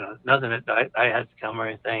had, nothing. I had to come or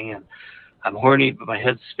anything, and I'm horny, but my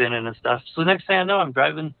head's spinning and stuff. So the next thing I know, I'm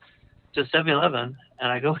driving to 7-Eleven,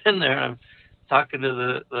 and I go in there, and I'm talking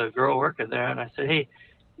to the girl working there, and I said, hey,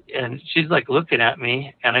 and she's like looking at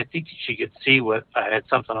me, and I think she could see what I had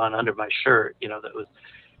something on under my shirt, that was.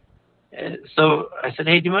 So I said,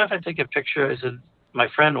 hey, do you mind if I take a picture? I said, my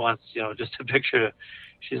friend wants, just a picture.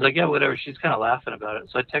 She's like, yeah, whatever. She's kind of laughing about it.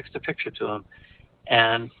 So I text a picture to him,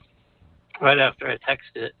 and right after I text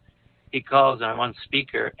it, he calls, and I'm on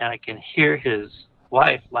speaker, and I can hear his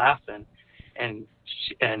wife laughing, and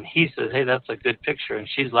he says, hey, that's a good picture. And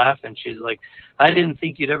she's laughing. She's like, I didn't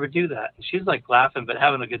think you'd ever do that. And she's like laughing, but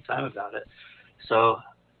having a good time about it. So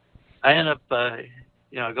I end up, I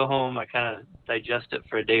go home. I kind of digest it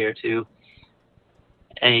for a day or two.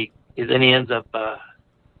 And then he ends up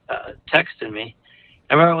texting me.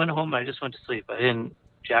 I remember I went home and I just went to sleep. I didn't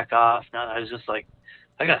jack off. No, I was just like,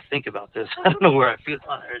 I got to think about this. I don't know where I feel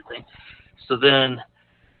on everything. So then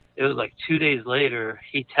it was like 2 days later,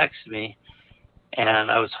 he texted me.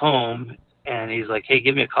 And I was home, and he's like, hey,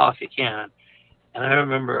 give me a call if you can. And I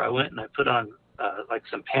remember I went and I put on like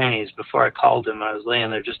some panties before I called him. I was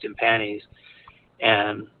laying there just in panties.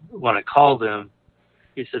 And when I called him,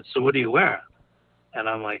 he said, so what are you wearing? And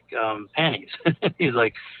I'm like, panties. He's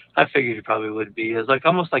like, I figured you probably would be. It was like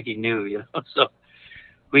almost like he knew, So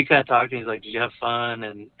we kind of talked, and he's like, did you have fun?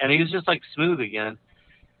 And he was just like smooth again.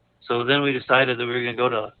 So then we decided that we were going to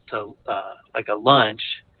go to like a lunch.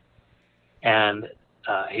 And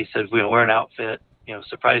he said, we're going to wear an outfit,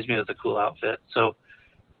 surprise me with a cool outfit. So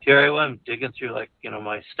here I am digging through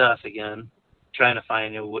my stuff again, trying to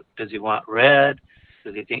find, what does he want? Red?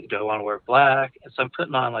 Does he think, do I want to wear black? And so I'm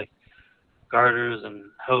putting on like garters and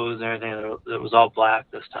hose and everything that was all black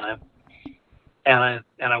this time. And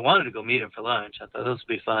I wanted to go meet him for lunch. I thought this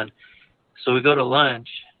would be fun. So we go to lunch,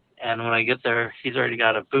 and when I get there, he's already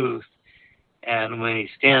got a booth. And when he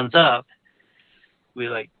stands up, we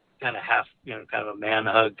like, kind of half, kind of a man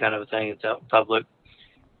hug kind of a thing. It's out in public.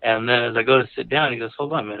 And then as I go to sit down, he goes,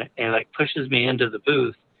 hold on a minute. And he like pushes me into the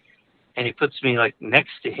booth, and he puts me like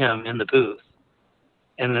next to him in the booth,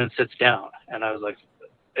 and then sits down. And I was like,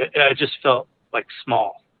 I just felt like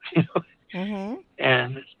small, Mm-hmm.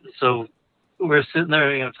 And so we're sitting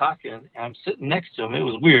there, talking, and I'm sitting next to him. It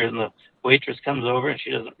was weird. And the waitress comes over, and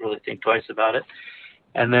she doesn't really think twice about it.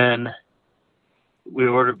 And then we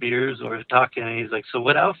ordered beers, and we were talking, and he's like, so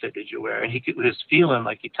what outfit did you wear? And he was feeling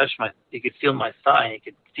like he could feel my thigh. He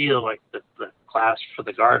could feel like the clasp for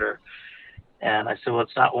the garter. And I said, well,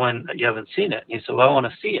 it's not one that you haven't seen it. And he said, well, I want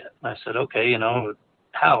to see it. And I said, okay, you know,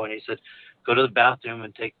 how? And he said, go to the bathroom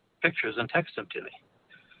and take pictures and text them to me.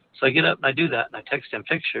 So I get up and I do that, and I text him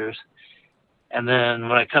pictures. And then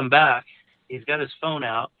when I come back, he's got his phone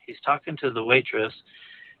out. He's talking to the waitress,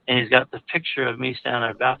 and he's got the picture of me standing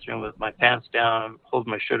in the bathroom with my pants down and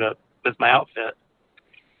holding my shirt up with my outfit.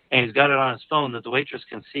 And he's got it on his phone that the waitress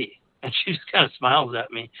can see. And she just kind of smiles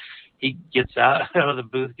at me. He gets out of the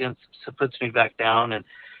booth, puts me back down,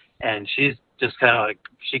 and she's just kind of like,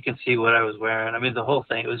 she can see what I was wearing. I mean, the whole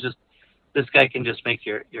thing, it was just, this guy can just make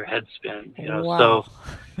your head spin, you know. Wow. So,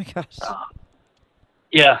 Oh my gosh.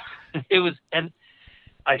 Yeah, it was, and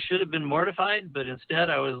I should have been mortified, but instead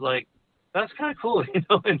I was like, that's kind of cool, you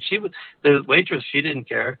know. And the waitress, she didn't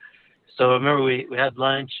care. So I remember we had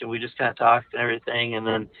lunch and we just kind of talked and everything. And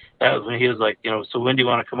then that was when he was like, you know, so when do you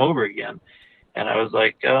want to come over again? And I was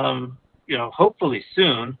like, you know, hopefully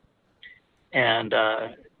soon. And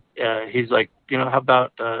he's like, you know, how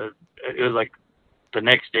about, it was like the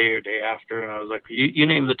next day or day after. And I was like, you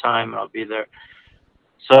name the time and I'll be there.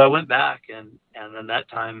 So I went back and then that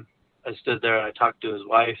time I stood there and I talked to his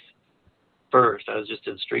wife first. I was just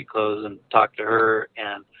in street clothes and talked to her.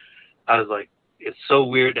 And I was like, it's so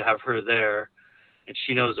weird to have her there, and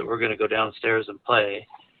she knows that we're going to go downstairs and play.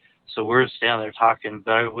 So we're standing there talking,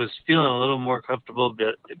 but I was feeling a little more comfortable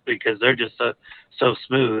because they're just so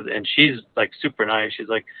smooth, and she's like super nice. She's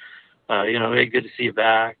like, you know, hey, good to see you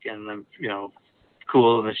back, and then, you know,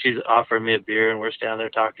 cool. And then she's offering me a beer, and we're standing there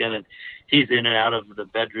talking, and he's in and out of the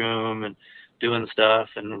bedroom and doing stuff,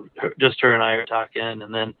 and just her and I are talking.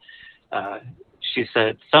 And then she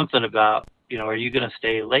said something about, you know, are you going to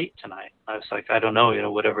stay late tonight? I was like, I don't know, you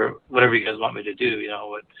know, whatever you guys want me to do, you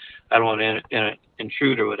know, I don't want to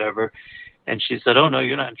intrude or whatever. And she said, oh, no,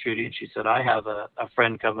 you're not intruding. She said, I have a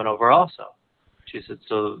friend coming over also. She said,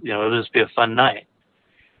 so, you know, it'll just be a fun night.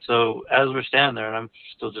 So as we're standing there, and I'm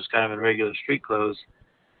still just kind of in regular street clothes,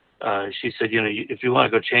 she said, you know, if you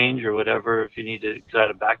want to go change or whatever, if you need to, because I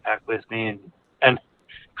had a backpack with me. And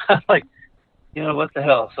I'm like, you know, what the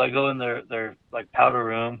hell? So I go in their like powder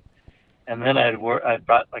room. And then I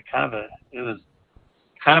brought like it was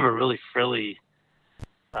kind of a really frilly,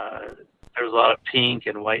 there was a lot of pink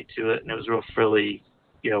and white to it, and it was real frilly,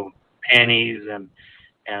 you know, panties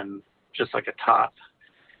and just like a top,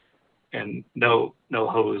 and no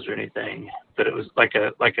hose or anything, but it was like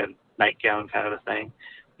a nightgown kind of a thing,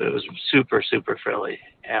 but it was super, super frilly,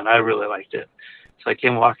 and I really liked it. So I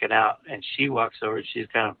came walking out, and she walks over, and she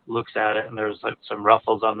kind of looks at it, and there was like some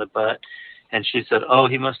ruffles on the butt. And she said, oh,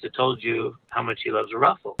 he must have told you how much he loves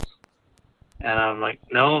ruffles. And I'm like,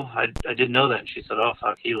 no, I didn't know that. And she said, oh,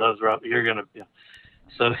 fuck, he loves ruffles. You're going to, you know.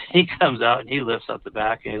 So he comes out and he lifts up the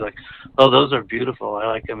back and he's like, oh, those are beautiful. I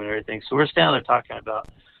like them and everything. So we're standing there talking about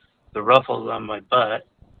the ruffles on my butt.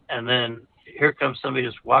 And then here comes somebody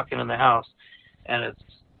just walking in the house, and it's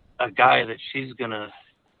a guy that she's going to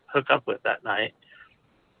hook up with that night.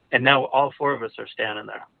 And now all four of us are standing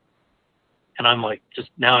there. And I'm like,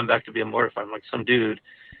 now I'm back to being mortified. I'm like, some dude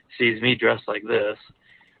sees me dressed like this.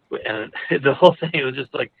 And the whole thing, it was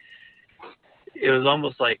just like, it was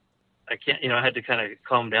almost like, I can't, you know, I had to kind of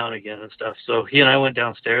calm down again and stuff. So he and I went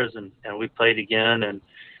downstairs and we played again, and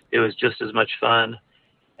it was just as much fun.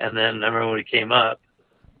 And then I remember when we came up,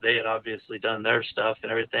 they had obviously done their stuff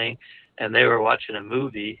and everything, and they were watching a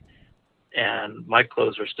movie, and my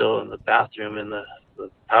clothes were still in the bathroom in the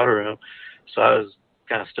powder room. So I was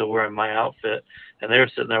kind of still wearing my outfit, and they were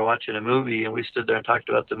sitting there watching a movie, and we stood there and talked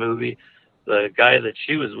about the movie. The guy that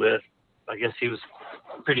she was with, I guess he was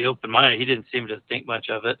pretty open-minded. He didn't seem to think much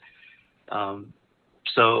of it.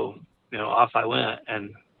 So, you know, off I went.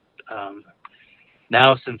 And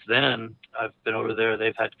now since then, I've been over there.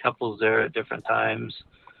 They've had couples there at different times.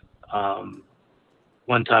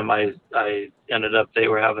 One time I ended up, they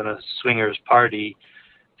were having a swingers party,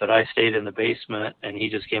 but I stayed in the basement, and he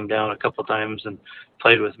just came down a couple times and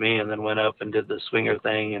played with me, and then went up and did the swinger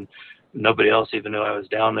thing, and nobody else even knew I was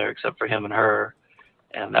down there except for him and her.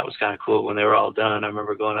 And that was kind of cool. When they were all done, I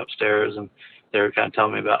remember going upstairs, and they were kind of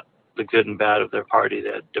telling me about the good and bad of their party. They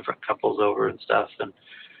had different couples over and stuff.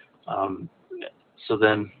 And so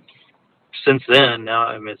then, since then, now,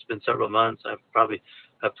 I mean, it's been several months. I've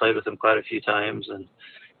played with him quite a few times. And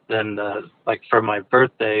then, like for my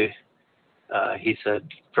birthday, he said,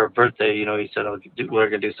 for a birthday, you know, he said, we're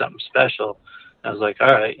going to do something special. And I was like, all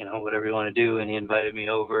right, you know, whatever you want to do. And he invited me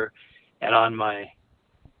over, and on my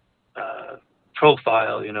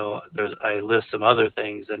profile, you know, I list some other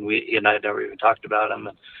things, and he and I had never even talked about them,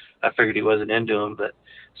 and I figured he wasn't into them. But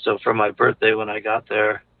so for my birthday, when I got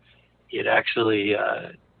there, he had actually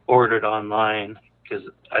ordered online, because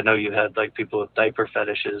I know you had like people with diaper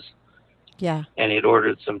fetishes. Yeah. And he'd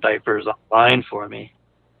ordered some diapers online for me.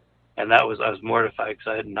 And I was mortified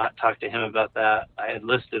because I had not talked to him about that. I had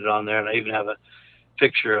listed it on there, and I even have a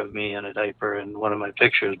picture of me in a diaper in one of my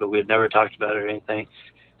pictures, but we had never talked about it or anything.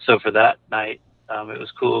 So for that night, it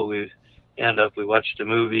was cool. We watched a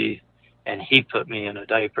movie, and he put me in a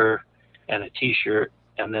diaper and a T-shirt,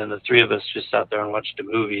 and then the three of us just sat there and watched a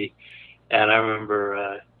movie. And I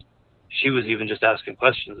remember she was even just asking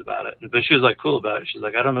questions about it, but she was like cool about it. She's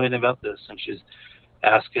like, I don't know anything about this, and she's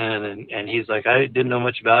asking, and he's like, I didn't know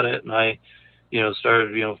much about it, and I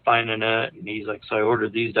started finding it, and he's like, so I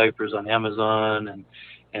ordered these diapers on Amazon,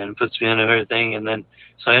 and puts me in and everything, and then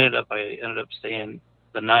so I ended up staying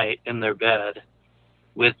the night in their bed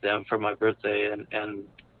with them for my birthday, and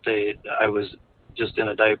I was just in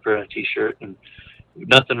a diaper and a T-shirt, and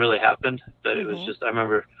nothing really happened, but it was just, I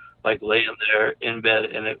remember like laying there in bed,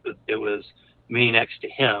 and it was me next to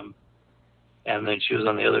him, and then she was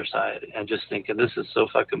on the other side, and just thinking, this is so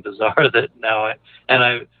fucking bizarre that now I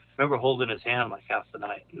remember holding his hand like half the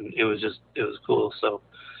night, and it was cool. So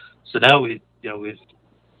now we've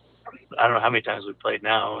I don't know how many times we played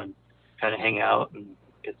now and kind of hang out, and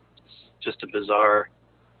it's just a bizarre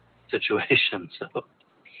situation. So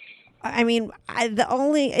I mean,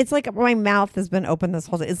 it's like my mouth has been open this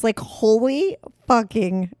whole day. It's like, holy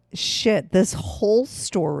fucking shit. This whole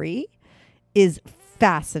story is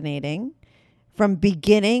fascinating from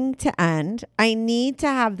beginning to end. I need to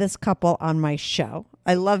have this couple on my show.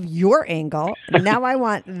 I love your angle. Now I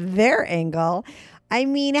want their angle. I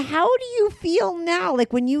mean, how do you feel now?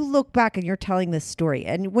 Like when you look back and you're telling this story,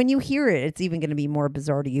 and when you hear it, it's even going to be more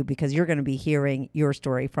bizarre to you because you're going to be hearing your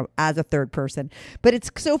story as a third person. But it's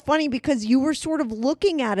so funny because you were sort of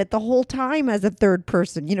looking at it the whole time as a third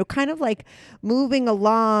person, kind of like moving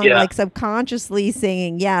along, like subconsciously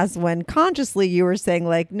saying yes, when consciously you were saying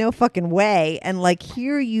like, no fucking way. And like,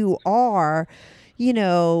 here you are,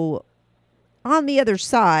 on the other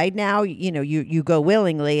side now, you go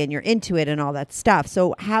willingly and you're into it and all that stuff.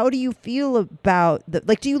 So how do you feel about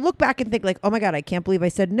do you look back and think like, oh my God, I can't believe I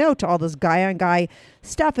said no to all this guy on guy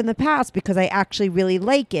stuff in the past because I actually really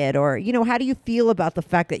like it? Or, how do you feel about the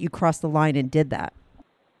fact that you crossed the line and did that?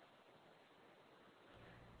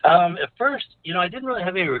 At first, I didn't really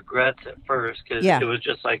have any regrets at first because it was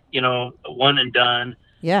just like, one and done.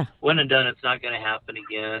 Yeah. One and done. It's not going to happen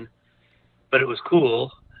again, but it was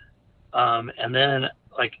cool. And then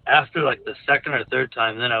like after like the second or third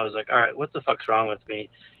time, then I was like, all right, what the fuck's wrong with me?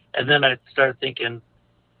 And then I started thinking,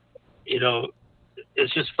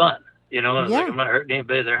 it's just fun, like, I'm not hurting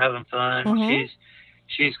anybody. They're having fun. Mm-hmm.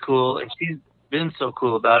 She's cool, and she's been so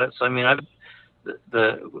cool about it. So, I mean,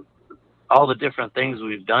 all the different things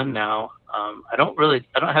we've done now, I don't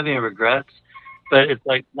have any regrets, but it's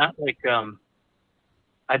like, not like,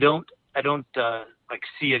 I don't like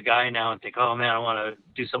see a guy now and think, oh man, I want to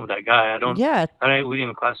do something with that guy. I don't wouldn't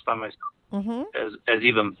even classify myself as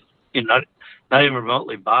even, not even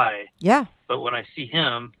remotely bi. Yeah. But when I see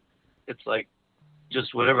him, it's like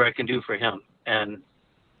just whatever I can do for him. And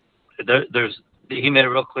he made it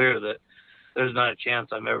real clear that there's not a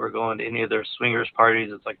chance I'm ever going to any of their swingers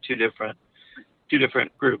parties. It's like two different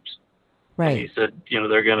groups. Right. And he said,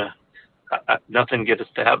 they're going to, nothing gets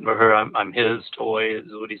to happen to her. I'm his toy is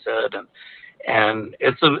what he said. And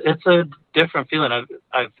it's a different feeling.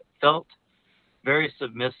 I've felt very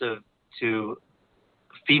submissive to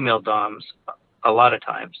female doms a lot of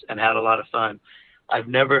times and had a lot of fun. I've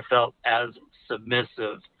never felt as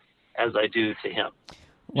submissive as I do to him.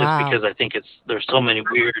 Wow. Just because I think there's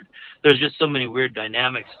just so many weird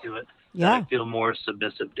dynamics to it. Yeah. That I feel more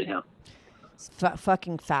submissive to him. It's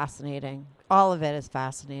fucking fascinating. All of it is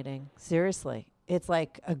fascinating. Seriously. It's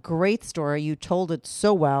like a great story. You told it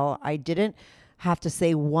so well. I didn't have to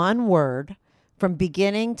say one word from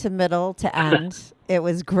beginning to middle to end. It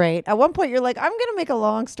was great. At one point, you're like, I'm going to make a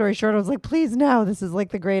long story short. I was like, please, no, this is like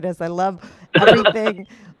the greatest. I love everything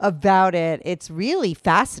about it. It's really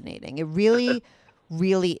fascinating. It really,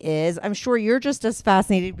 really is. I'm sure you're just as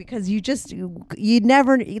fascinated because you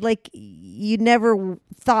never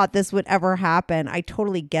thought this would ever happen. I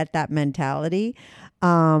totally get that mentality.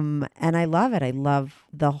 And I love it. I love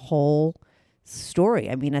the whole story.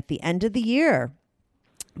 I mean, at the end of the year,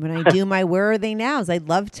 when I do my Where Are They Nows, I'd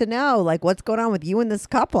love to know, like, what's going on with you and this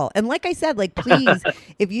couple. And like I said, like, please,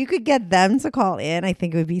 if you could get them to call in, I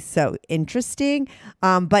think it would be so interesting.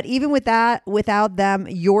 But even with that, without them,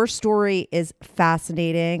 your story is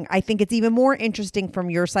fascinating. I think it's even more interesting from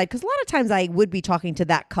your side because a lot of times I would be talking to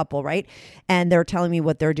that couple, right? And they're telling me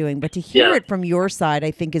what they're doing. But to hear it from your side,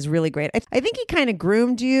 I think is really great. I think he kind of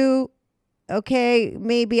groomed you okay,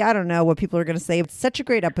 maybe, I don't know what people are going to say. It's such a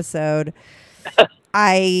great episode.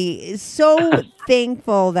 I so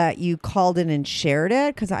thankful that you called in and shared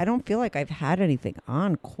it, because I don't feel like I've had anything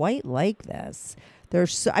on quite like this.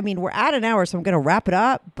 We're at an hour, so I'm going to wrap it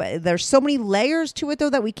up. But there's so many layers to it, though,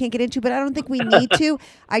 that we can't get into. But I don't think we need to.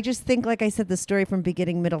 I just think, like I said, the story from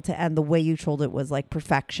beginning, middle to end, the way you told it was like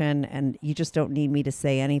perfection. And you just don't need me to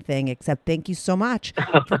say anything except thank you so much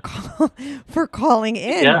for calling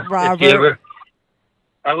in, Robert.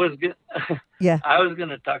 I was going to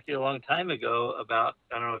talk to you a long time ago about,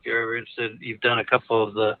 I don't know if you're ever interested. You've done a couple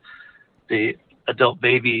of the adult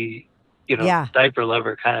baby, diaper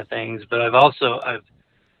lover kind of things, but I've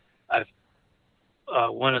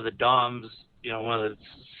one of the DOMs, one of the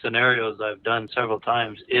scenarios I've done several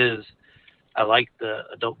times is I like the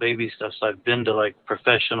adult baby stuff. So I've been to like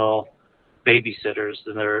professional babysitters,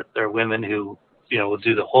 and they're women who, will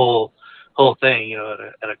do the whole thing,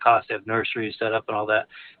 at a cost. They have nurseries set up and all that.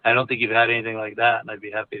 I don't think you've had anything like that, and I'd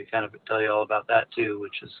be happy to kind of tell you all about that too,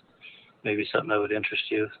 which is maybe something that would interest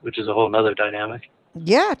you, which is a whole nother dynamic.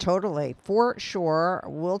 Yeah, totally. For sure.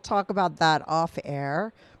 We'll talk about that off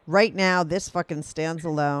air. Right now, this fucking stands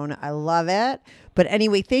alone. I love it. But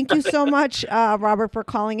anyway, thank you so much, Robert, for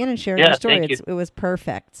calling in and sharing your story. It was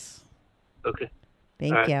perfect. Okay.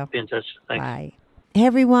 Thank you. Be in touch. Thanks. Bye. Hey,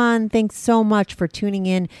 everyone. Thanks so much for tuning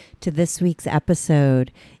in to this week's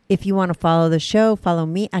episode. If you want to follow the show, follow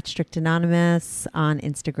me at Strict Anonymous on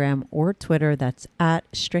Instagram or Twitter. That's at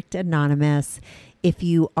Strict Anonymous. If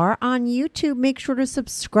you are on YouTube, make sure to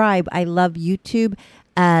subscribe. I love YouTube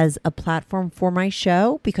as a platform for my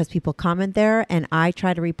show because people comment there, and I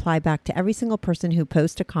try to reply back to every single person who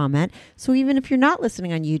posts a comment. So even if you're not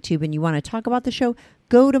listening on YouTube and you want to talk about the show,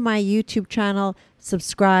 go to my YouTube channel,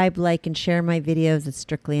 subscribe, like, and share my videos at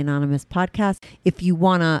Strictly Anonymous Podcast. If you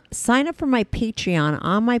want to sign up for my Patreon,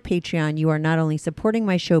 on my Patreon, you are not only supporting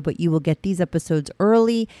my show, but you will get these episodes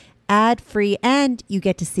early, ad-free, and you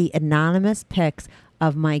get to see anonymous pics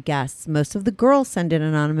of my guests. Most of the girls send in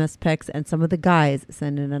anonymous pics, and some of the guys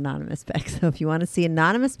send in anonymous pics. So if you want to see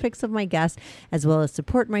anonymous pics of my guests, as well as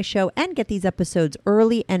support my show and get these episodes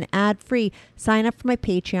early and ad-free, sign up for my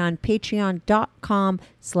Patreon,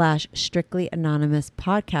 patreon.com/Strictly Anonymous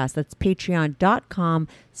Podcast. That's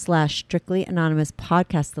patreon.com/Strictly Anonymous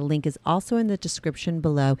Podcast. The link is also in the description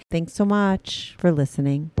below. Thanks so much for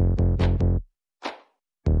listening.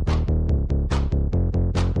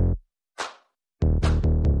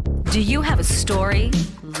 Do you have a story,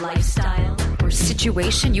 lifestyle, or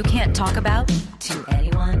situation you can't talk about to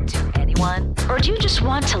anyone? Or do you just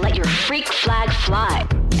want to let your freak flag fly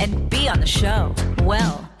and be on the show?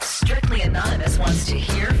 Well, Strictly Anonymous wants to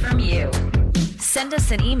hear from you. Send us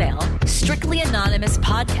an email,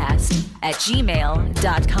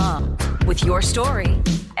 strictlyanonymouspodcast@gmail.com, with your story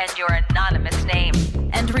and your anonymous name.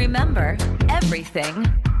 And remember, everything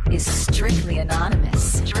is strictly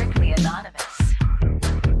anonymous. Strictly Anonymous.